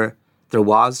 however, there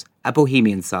was a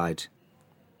bohemian side.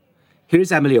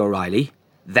 Here's Emily O'Reilly,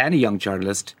 then a young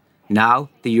journalist, now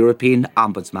the European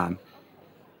Ombudsman.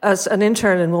 As an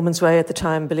intern in Woman's Way at the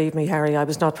time, believe me, Harry, I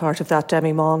was not part of that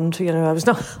demi-monde. I was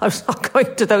not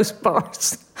going to those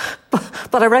bars.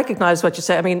 But I recognise what you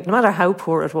say. I mean, no matter how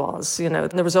poor it was,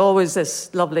 there was always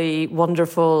this lovely,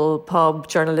 wonderful pub,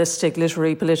 journalistic,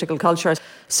 literary, political culture.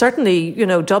 Certainly,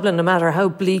 Dublin, no matter how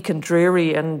bleak and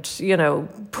dreary and,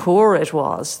 poor it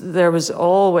was, there was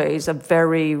always a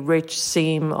very rich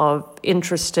seam of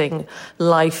interesting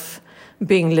life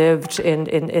being lived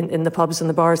in the pubs and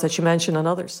the bars that you mention and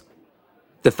others.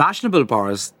 The fashionable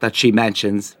bars that she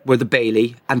mentions were the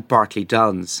Bailey and Bartley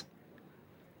Duns.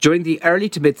 During the early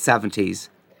to mid-70s,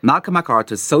 Malcolm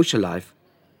MacArthur's social life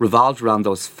revolved around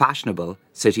those fashionable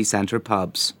city centre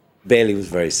pubs. Bailey was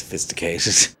very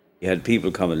sophisticated. You had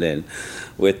people coming in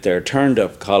with their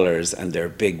turned-up collars and their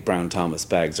big Brown Thomas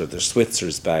bags, or their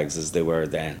Switzer's bags as they were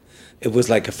then. It was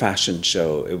like a fashion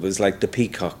show. It was like the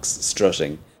peacocks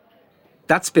strutting.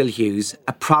 That's Bill Hughes,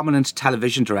 a prominent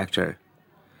television director.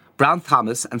 Brown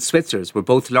Thomas and Switzer's were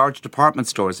both large department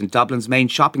stores in Dublin's main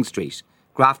shopping street,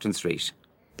 Grafton Street.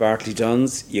 Bartley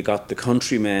Duns, you got the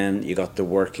countrymen, you got the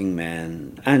working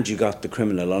men, and you got the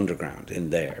criminal underground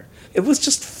in there. It was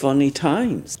just funny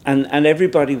times, and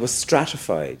everybody was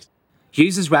stratified.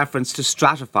 Hughes's reference to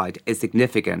stratified is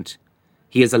significant.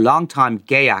 He is a long-time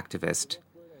gay activist.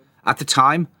 At the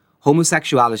time,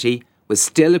 homosexuality was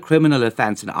still a criminal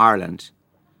offence in Ireland.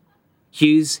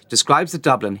 Hughes describes the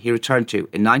Dublin he returned to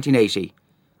in 1980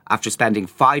 after spending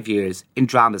 5 years in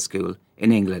drama school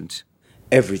in England.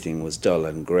 Everything was dull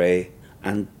and grey,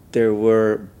 and there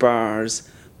were bars,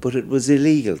 but it was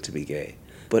illegal to be gay.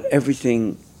 But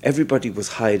everybody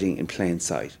was hiding in plain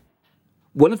sight.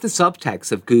 One of the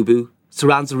subtexts of Gubu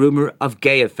surrounds a rumour of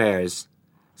gay affairs,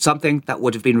 something that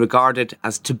would have been regarded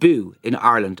as taboo in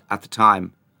Ireland at the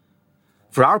time.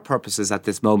 For our purposes at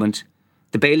this moment,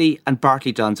 the Bailey and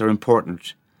Bartley Duns are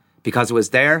important because it was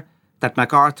there that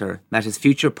MacArthur met his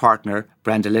future partner,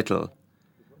 Brenda Little,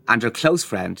 and her close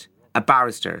friend, a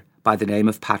barrister by the name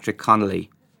of Patrick Connolly.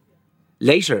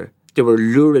 Later, there were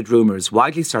lurid rumours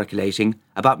widely circulating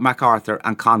about MacArthur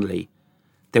and Connolly.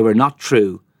 They were not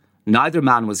true. Neither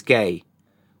man was gay.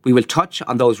 We will touch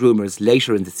on those rumours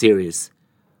later in the series.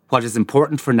 What is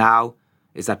important for now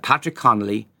is that Patrick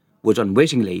Connolly would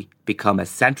unwittingly become a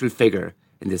central figure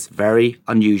in this very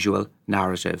unusual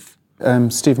narrative.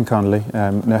 Stephen Connolly,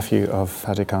 nephew of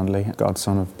Paddy Connolly,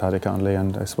 godson of Paddy Connolly,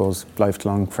 and I suppose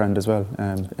lifelong friend as well,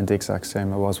 in the exact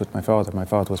same I was with my father. My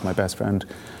father was my best friend.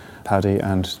 Paddy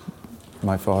and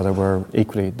my father were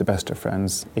equally the best of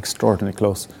friends, extraordinarily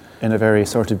close, in a very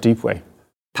sort of deep way.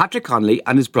 Patrick Connolly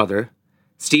and his brother,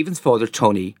 Stephen's father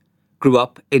Tony, grew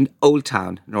up in Old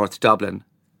Town, North Dublin.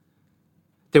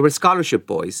 They were scholarship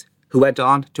boys who went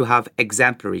on to have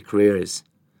exemplary careers.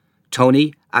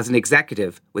 Tony as an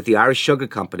executive with the Irish Sugar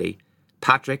Company,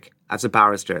 Patrick as a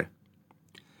barrister.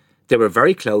 They were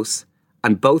very close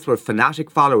and both were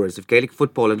fanatic followers of Gaelic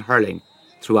football and hurling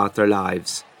throughout their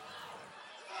lives.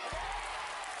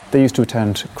 They used to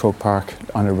attend Croke Park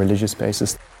on a religious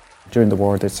basis. During the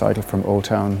war, they'd cycle from Old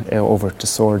Town over to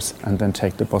Swords and then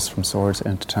take the bus from Swords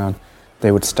into town.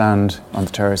 They would stand on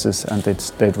the terraces and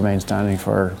they'd remain standing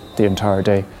for the entire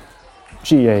day.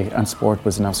 GAA and sport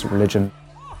was an absolute religion.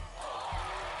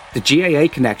 The GAA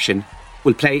connection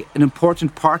will play an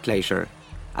important part later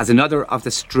as another of the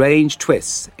strange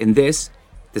twists in this,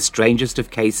 the strangest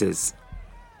of cases.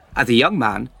 As a young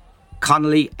man,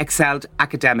 Connolly excelled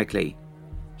academically.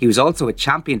 He was also a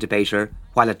champion debater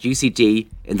while at UCD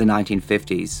in the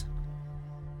 1950s.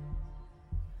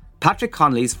 Patrick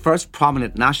Connolly's first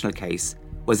prominent national case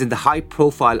was in the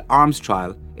high-profile arms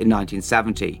trial in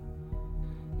 1970.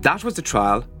 That was a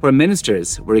trial where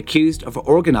ministers were accused of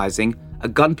organising a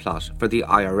gun plot for the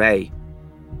IRA.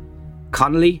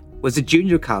 Connolly was a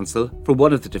junior counsel for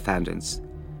one of the defendants.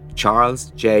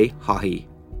 Charles J. Haughey.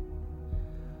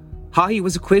 Haughey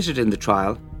was acquitted in the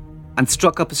trial and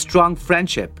struck up a strong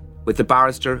friendship with the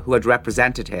barrister who had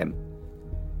represented him.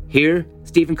 Here,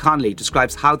 Stephen Connolly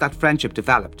describes how that friendship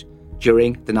developed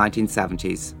during the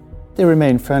 1970s. They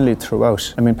remained friendly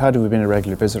throughout. I mean, Paddy would have been a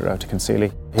regular visitor out to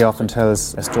Concealy. He often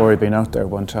tells a story being out there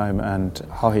one time, and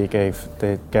Haughey gave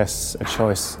the guests a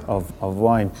choice of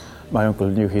wine. My uncle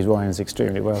knew his wines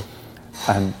extremely well,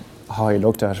 and Haughey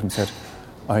looked at him and said,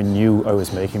 "I knew I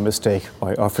was making a mistake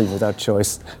by offering you that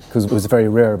choice," because it was a very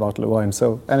rare bottle of wine.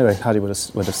 So anyway, Paddy would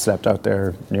have slept out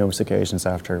there numerous occasions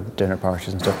after dinner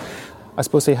parties and stuff. I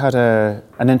suppose they had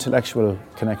an intellectual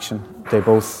connection. They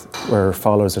both were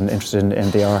followers and interested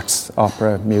in the arts,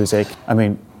 opera, music. I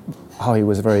mean, Haughey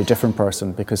was a very different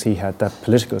person because he had that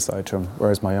political side to him,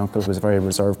 whereas my uncle was a very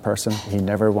reserved person. He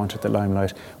never wanted the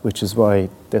limelight, which is why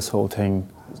this whole thing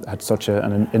had such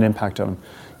an impact on him.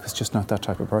 He was just not that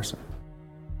type of person.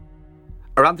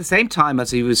 Around the same time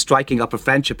as he was striking up a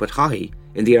friendship with Haughey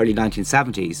in the early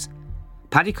 1970s,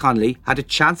 Paddy Connolly had a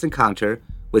chance encounter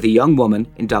with a young woman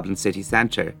in Dublin city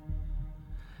centre.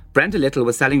 Brenda Little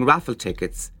was selling raffle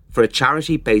tickets for a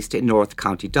charity based in North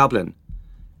County Dublin,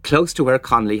 close to where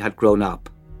Connolly had grown up.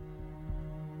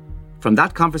 From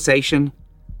that conversation,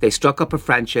 they struck up a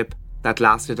friendship that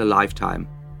lasted a lifetime.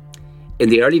 In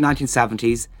the early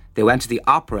 1970s, they went to the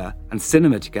opera and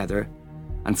cinema together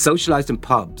and socialised in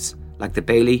pubs like the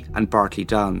Bailey and Bartley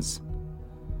Dons.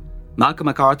 Malcolm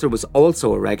MacArthur was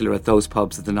also a regular at those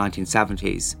pubs in the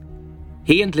 1970s.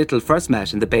 He and Little first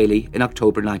met in the Bailey in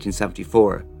October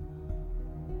 1974.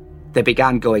 They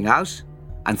began going out,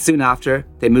 and soon after,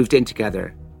 they moved in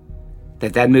together. They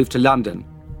then moved to London.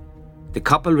 The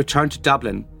couple returned to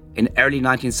Dublin in early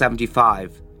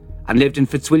 1975 and lived in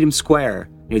Fitzwilliam Square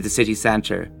near the city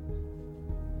centre.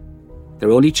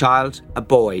 Their only child, a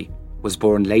boy, was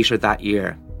born later that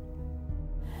year.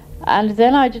 And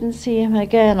then I didn't see him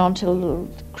again until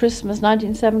Christmas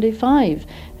 1975,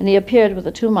 and he appeared with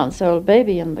a 2-month-old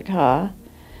baby in the car,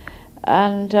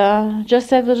 and just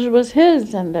said that it was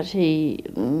his, and that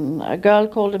a girl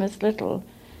called him Miss Little,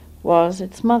 was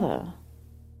its mother.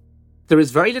 There is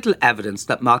very little evidence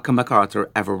that Malcolm MacArthur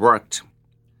ever worked.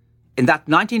 In that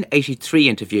 1983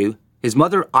 interview, his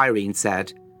mother Irene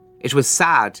said, "It was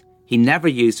sad he never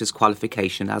used his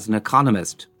qualification as an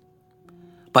economist."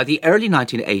 By the early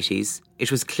 1980s, it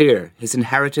was clear his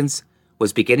inheritance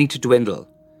was beginning to dwindle,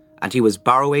 and he was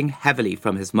borrowing heavily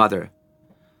from his mother.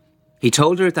 He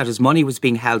told her that his money was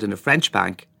being held in a French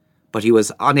bank, but he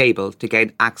was unable to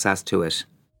gain access to it.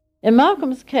 In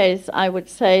Malcolm's case, I would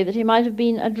say that he might have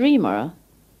been a dreamer.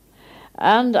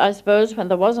 And I suppose when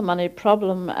there was a money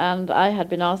problem and I had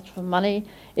been asked for money,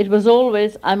 it was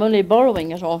always, "I'm only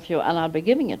borrowing it off you and I'll be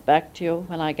giving it back to you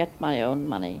when I get my own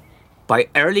money." By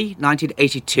early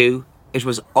 1982, it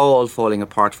was all falling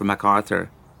apart for MacArthur.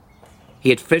 He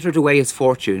had frittered away his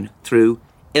fortune through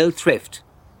ill thrift,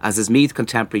 as his Meath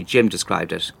contemporary Jim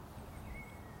described it.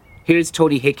 Here's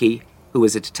Tony Hickey, who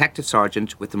was a detective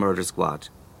sergeant with the murder squad.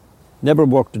 Never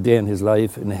worked a day in his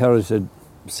life, inherited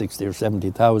 60 or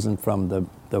 70,000 from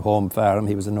the home farm.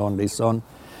 He was an only son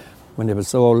when he was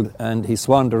sold, and he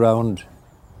swanned around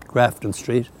Grafton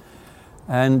Street.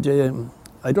 And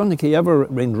I don't think he ever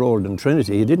enrolled in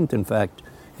Trinity. He didn't, in fact.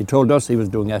 He told us he was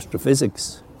doing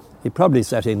astrophysics. He probably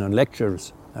sat in on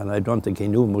lectures, and I don't think he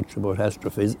knew much about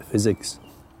astrophysics.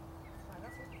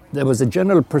 There was a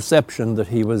general perception that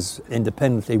he was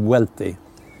independently wealthy.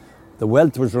 The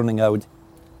wealth was running out.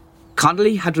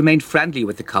 Connolly had remained friendly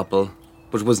with the couple,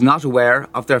 but was not aware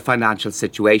of their financial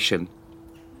situation.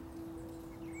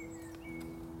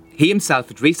 He himself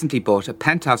had recently bought a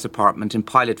penthouse apartment in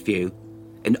Pilot View,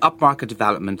 an upmarket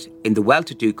development in the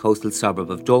well-to-do coastal suburb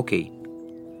of Dalkey.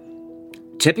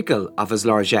 Typical of his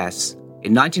largesse,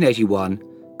 in 1981,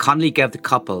 Connolly gave the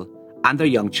couple and their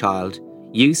young child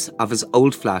use of his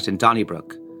old flat in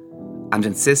Donnybrook and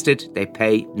insisted they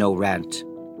pay no rent.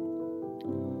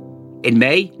 In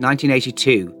May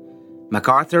 1982,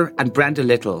 MacArthur and Brenda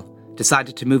Little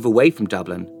decided to move away from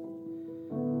Dublin.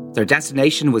 Their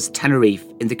destination was Tenerife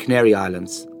in the Canary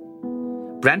Islands.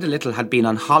 Brenda Little had been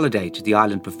on holiday to the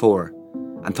island before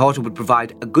and thought it would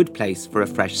provide a good place for a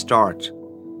fresh start.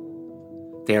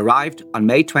 They arrived on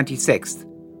May 26th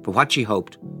for what she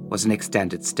hoped was an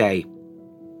extended stay.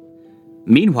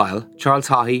 Meanwhile, Charles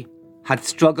Haughey had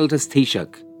struggled as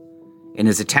Taoiseach in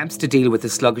his attempts to deal with the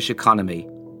sluggish economy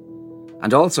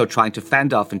and also trying to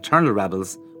fend off internal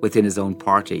rebels within his own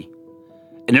party.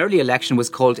 An early election was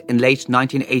called in late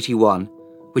 1981,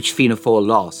 which Fianna Fáil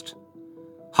lost.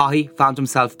 Haughey found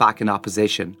himself back in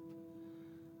opposition.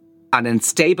 An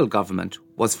unstable government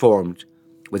was formed,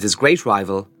 with his great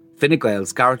rival, Fine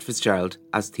Gael's Garrett Fitzgerald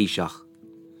as Taoiseach.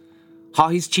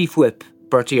 Haughey's chief whip,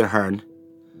 Bertie Ahern,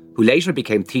 who later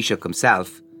became Taoiseach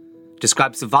himself,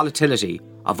 describes the volatility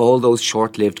of all those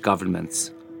short-lived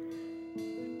governments.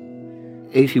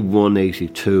 81,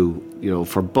 82,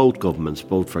 for both governments,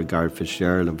 both for Garrett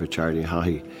Fitzgerald and for Charlie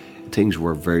Haughey, things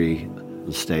were very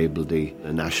unstable. The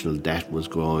national debt was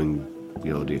growing,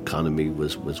 the economy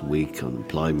was weak,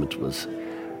 unemployment was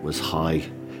high,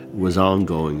 was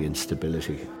ongoing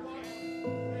instability.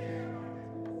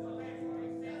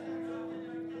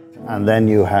 And then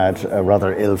you had a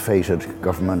rather ill-fated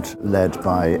government led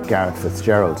by Garrett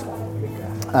Fitzgerald.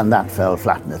 And that fell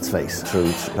flat in its face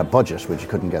through a budget which you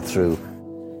couldn't get through.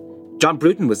 John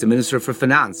Bruton was the Minister for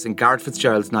Finance in Garrett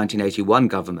Fitzgerald's 1981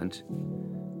 government.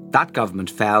 That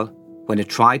government fell when it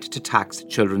tried to tax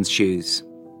children's shoes.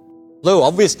 Although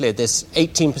obviously this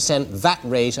 18% VAT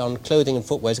rate on clothing and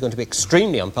footwear is going to be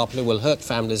extremely unpopular, will hurt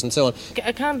families and so on.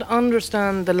 I can't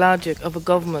understand the logic of a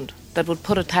government that would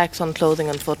put a tax on clothing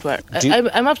and footwear.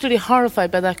 I'm absolutely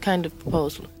horrified by that kind of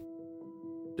proposal.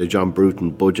 The John Bruton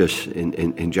budget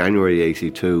in January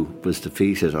 82 was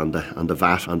defeated on the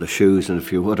VAT, on the shoes and a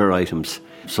few other items.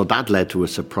 So that led to a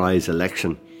surprise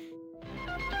election.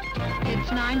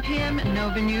 It's 9 p.m.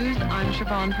 Nova News. I'm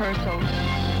Siobhan Purcell.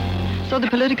 So the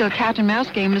political cat and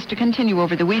mouse game is to continue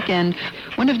over the weekend.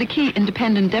 One of the key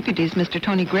independent deputies, Mr.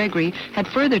 Tony Gregory, had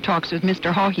further talks with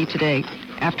Mr. Haughey today.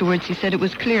 Afterwards, he said it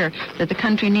was clear that the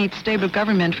country needs stable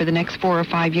government for the next 4 or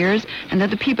 5 years and that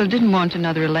the people didn't want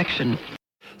another election.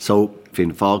 So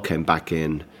Fianna Fáil came back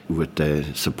in with the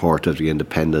support of the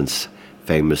independents'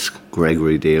 famous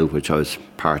Gregory deal, which I was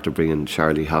part of bringing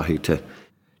Charlie Haughey to.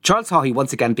 Charles Haughey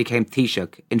once again became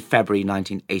Taoiseach in February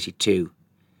 1982.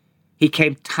 He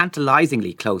came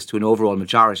tantalisingly close to an overall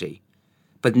majority,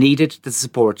 but needed the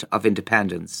support of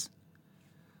independents.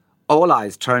 All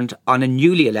eyes turned on a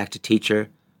newly elected teacher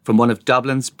from one of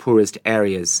Dublin's poorest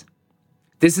areas.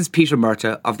 This is Peter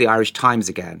Murtagh of the Irish Times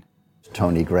again.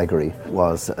 Tony Gregory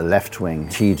was a left-wing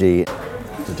TD.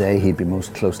 Today he'd be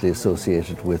most closely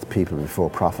associated with People Before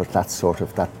Profit,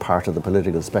 that part of the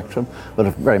political spectrum, but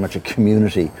very much a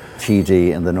community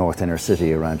TD in the north inner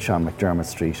city around Sean McDermott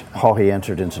Street. Haughey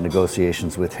entered into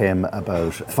negotiations with him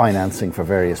about financing for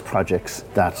various projects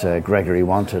that Gregory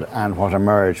wanted, and what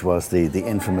emerged was the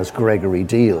infamous Gregory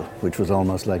deal, which was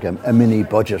almost like a mini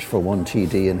budget for one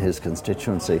TD in his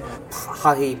constituency.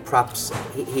 Haughey, perhaps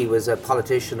he was a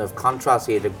politician of contrast.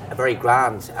 He had a very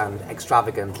grand and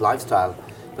extravagant lifestyle.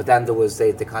 But then there was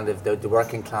the kind of the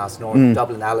working class North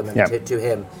Dublin element to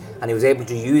him, and he was able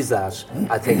to use that,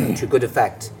 I think, to good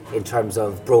effect in terms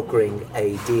of brokering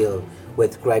a deal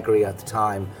with Gregory at the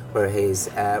time, where his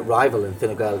rival in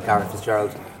Fine Gael, Garrett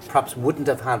Fitzgerald, perhaps wouldn't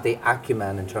have had the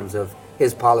acumen in terms of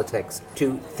his politics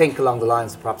to think along the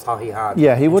lines that perhaps Haughey had.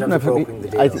 Yeah, he wouldn't have. Brokering the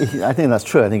deal. I think that's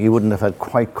true. I think he wouldn't have had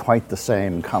quite the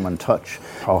same common touch.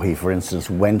 Haughey, for instance,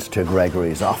 went to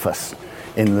Gregory's office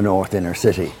in the north inner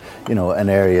city, an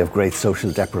area of great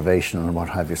social deprivation and what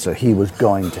have you. So he was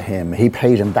going to him. He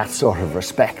paid him that sort of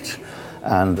respect.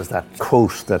 And there's that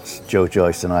quote that Joe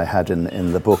Joyce and I had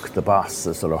in the book, The Boss,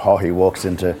 the sort of Haughey walks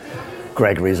into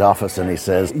Gregory's office and he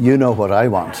says, "You know what I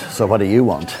want, so what do you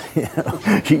want?"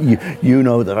 You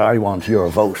know that I want your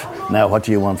vote. Now what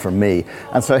do you want from me?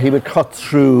 And so he would cut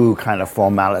through kind of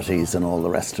formalities and all the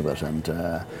rest of it. And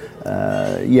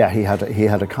he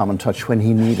had a common touch when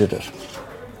he needed it.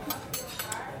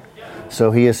 So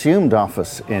he assumed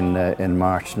office in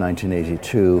March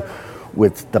 1982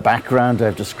 with the background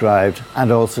I've described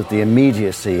and also the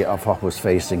immediacy of what was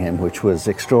facing him, which was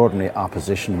extraordinary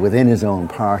opposition within his own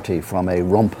party from a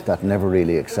rump that never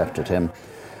really accepted him,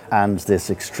 and this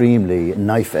extremely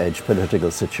knife-edge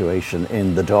political situation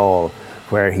in the Dáil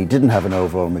where he didn't have an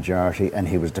overall majority and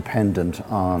he was dependent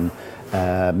on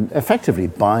effectively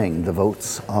buying the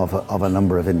votes of a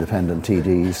number of independent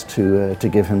TDs to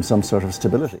give him some sort of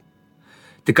stability.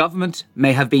 The government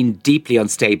may have been deeply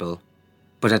unstable,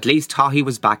 but at least Haughey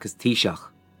was back as Taoiseach.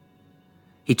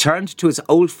 He turned to his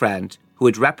old friend who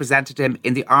had represented him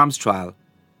in the arms trial.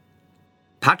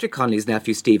 Patrick Connolly's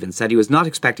nephew Stephen said he was not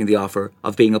expecting the offer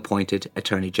of being appointed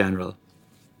Attorney General.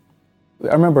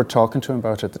 I remember talking to him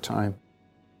about it at the time.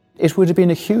 It would have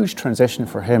been a huge transition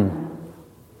for him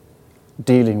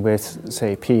dealing with,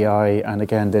 say, PI and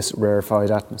again this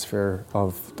rarefied atmosphere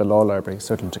of the law library,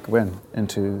 suddenly to go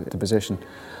into the position.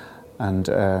 And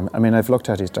I've looked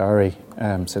at his diary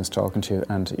since talking to you,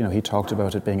 and he talked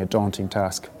about it being a daunting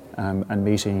task and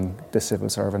meeting the civil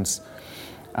servants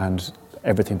and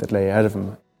everything that lay ahead of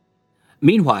him.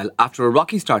 Meanwhile, after a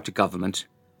rocky start to government,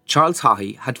 Charles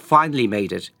Haughey had finally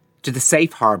made it to the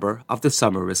safe harbour of the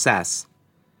summer recess.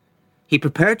 He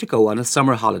prepared to go on his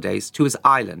summer holidays to his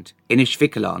island,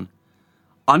 Inishvikalon,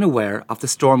 unaware of the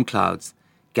storm clouds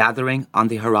gathering on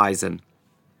the horizon.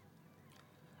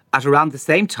 At around the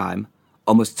same time,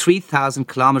 almost 3,000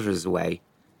 kilometres away,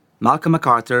 Malcolm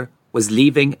MacArthur was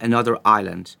leaving another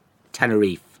island,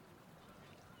 Tenerife.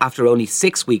 After only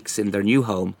 6 weeks in their new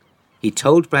home, he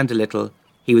told Brenda Little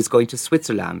he was going to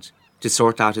Switzerland to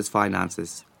sort out his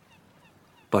finances.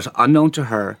 But unknown to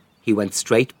her, he went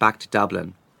straight back to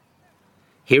Dublin.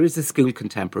 Here is the school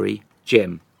contemporary,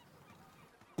 Jim.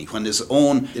 When his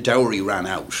own dowry ran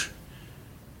out,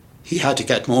 he had to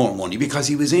get more money because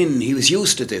he was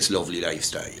used to this lovely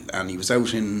lifestyle, and he was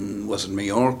out in, was it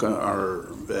Mallorca or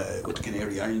with the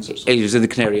Canary Islands or something? He was in the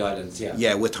Canary Islands, yeah.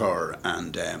 Yeah, with her,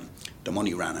 and the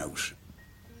money ran out.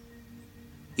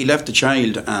 He left the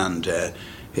child and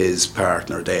his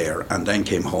partner there, and then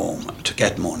came home to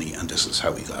get money, and this is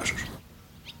how he got it.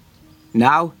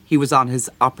 Now he was on his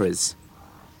operas.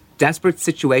 Desperate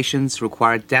situations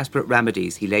required desperate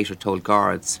remedies, he later told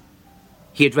guards.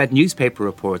 He had read newspaper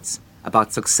reports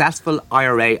about successful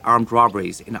IRA armed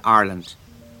robberies in Ireland.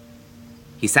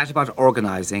 He set about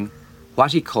organising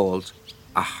what he called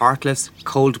a heartless,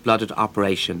 cold-blooded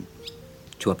operation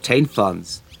to obtain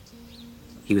funds.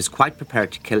 He was quite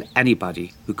prepared to kill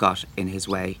anybody who got in his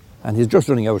way. And he's just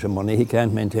running out of money. He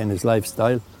can't maintain his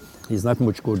lifestyle. He's not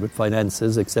much good with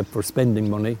finances except for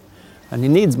spending money. And he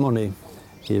needs money.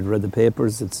 He had read the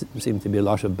papers. It seemed to be a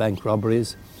lot of bank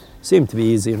robberies. It seemed to be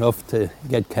easy enough to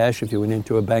get cash if you went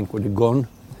into a bank with a gun.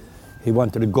 He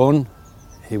wanted a gun.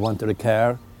 He wanted a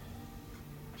car.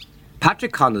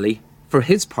 Patrick Connolly, for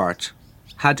his part,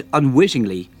 had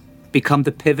unwittingly become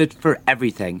the pivot for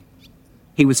everything.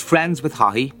 He was friends with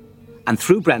Haughey, and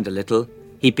through Brenda Little,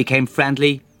 he became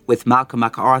friendly with Malcolm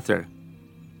MacArthur.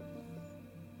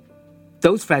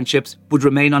 Those friendships would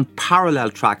remain on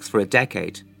parallel tracks for a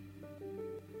decade.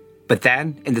 But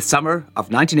then, in the summer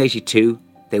of 1982,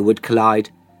 they would collide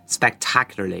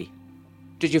spectacularly.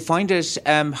 Did you find it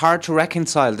hard to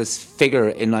reconcile this figure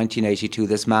in 1982,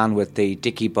 this man with the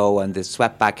dicky bow and the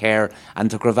swept back hair and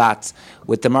the cravats,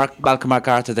 with the Malcolm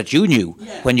MacArthur that you knew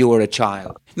when you were a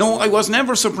child? No, I was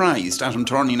never surprised at him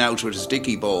turning out with his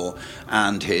dicky bow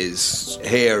and his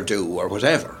hairdo or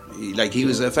whatever. He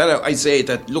was a fellow, I'd say,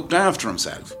 that looked after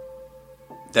himself.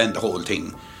 Then the whole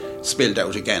thing spilled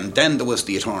out again. Then there was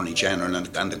the Attorney General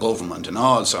and the government and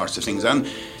all sorts of things, and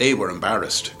they were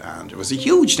embarrassed. And it was a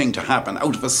huge thing to happen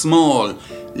out of a small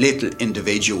little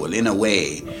individual, in a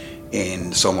way,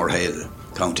 in Summerhill,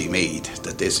 County Meath,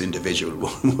 that this individual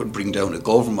would bring down a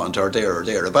government or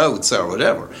thereabouts or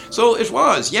whatever. So it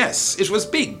was, yes, it was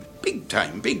big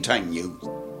time news.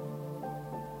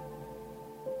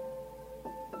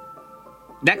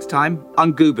 Next time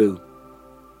on Gubu.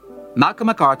 Malcolm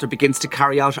MacArthur begins to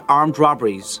carry out armed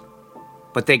robberies,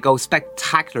 but they go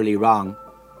spectacularly wrong.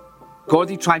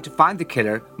 Gardaí, trying to find the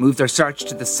killer, move their search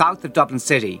to the south of Dublin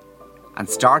City and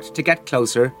start to get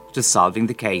closer to solving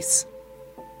the case.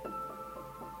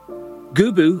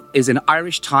 Gubu is an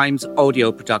Irish Times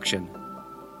audio production.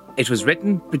 It was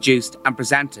written, produced and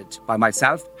presented by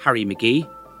myself, Harry McGee.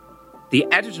 The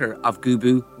editor of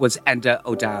Gubu was Enda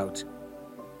O'Dowd.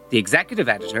 The executive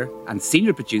editor and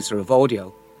senior producer of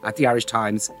audio at the Irish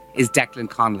Times is Declan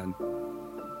Conlon.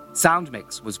 Sound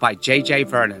mix was by JJ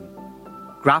Vernon.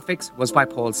 Graphics was by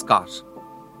Paul Scott.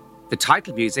 The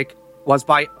title music was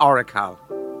by Oracle.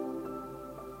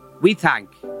 We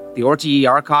thank the RTE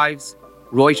Archives,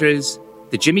 Reuters,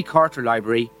 the Jimmy Carter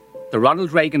Library, the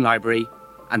Ronald Reagan Library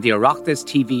and the Oireachtas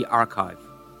TV Archive.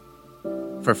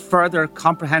 For further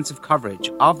comprehensive coverage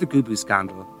of the Gubu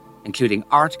scandal, including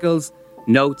articles,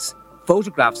 notes,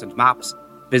 photographs and maps,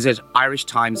 visit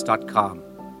irishtimes.com.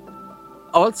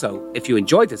 Also, if you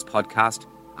enjoyed this podcast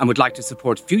and would like to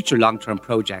support future long-term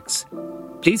projects,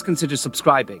 please consider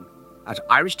subscribing at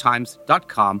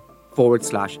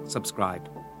irishtimes.com/subscribe.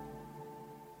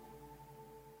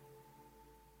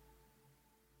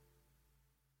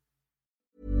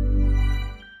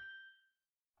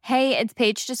 Hey, it's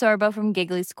Paige DeSorbo from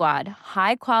Giggly Squad.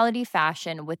 High quality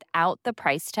fashion without the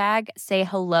price tag. Say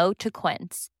hello to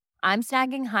Quince. I'm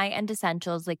snagging high-end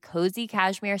essentials like cozy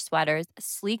cashmere sweaters,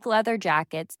 sleek leather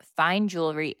jackets, fine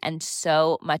jewelry, and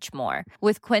so much more.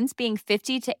 With Quince being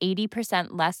 50 to 80%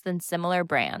 less than similar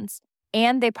brands.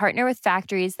 And they partner with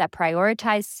factories that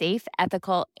prioritize safe,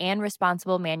 ethical, and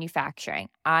responsible manufacturing.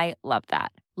 I love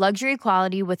that. Luxury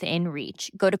quality within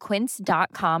reach. Go to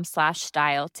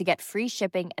quince.com/style to get free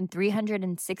shipping and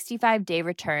 365-day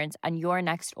returns on your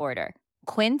next order.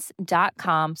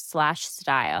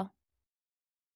 Quince.com/style.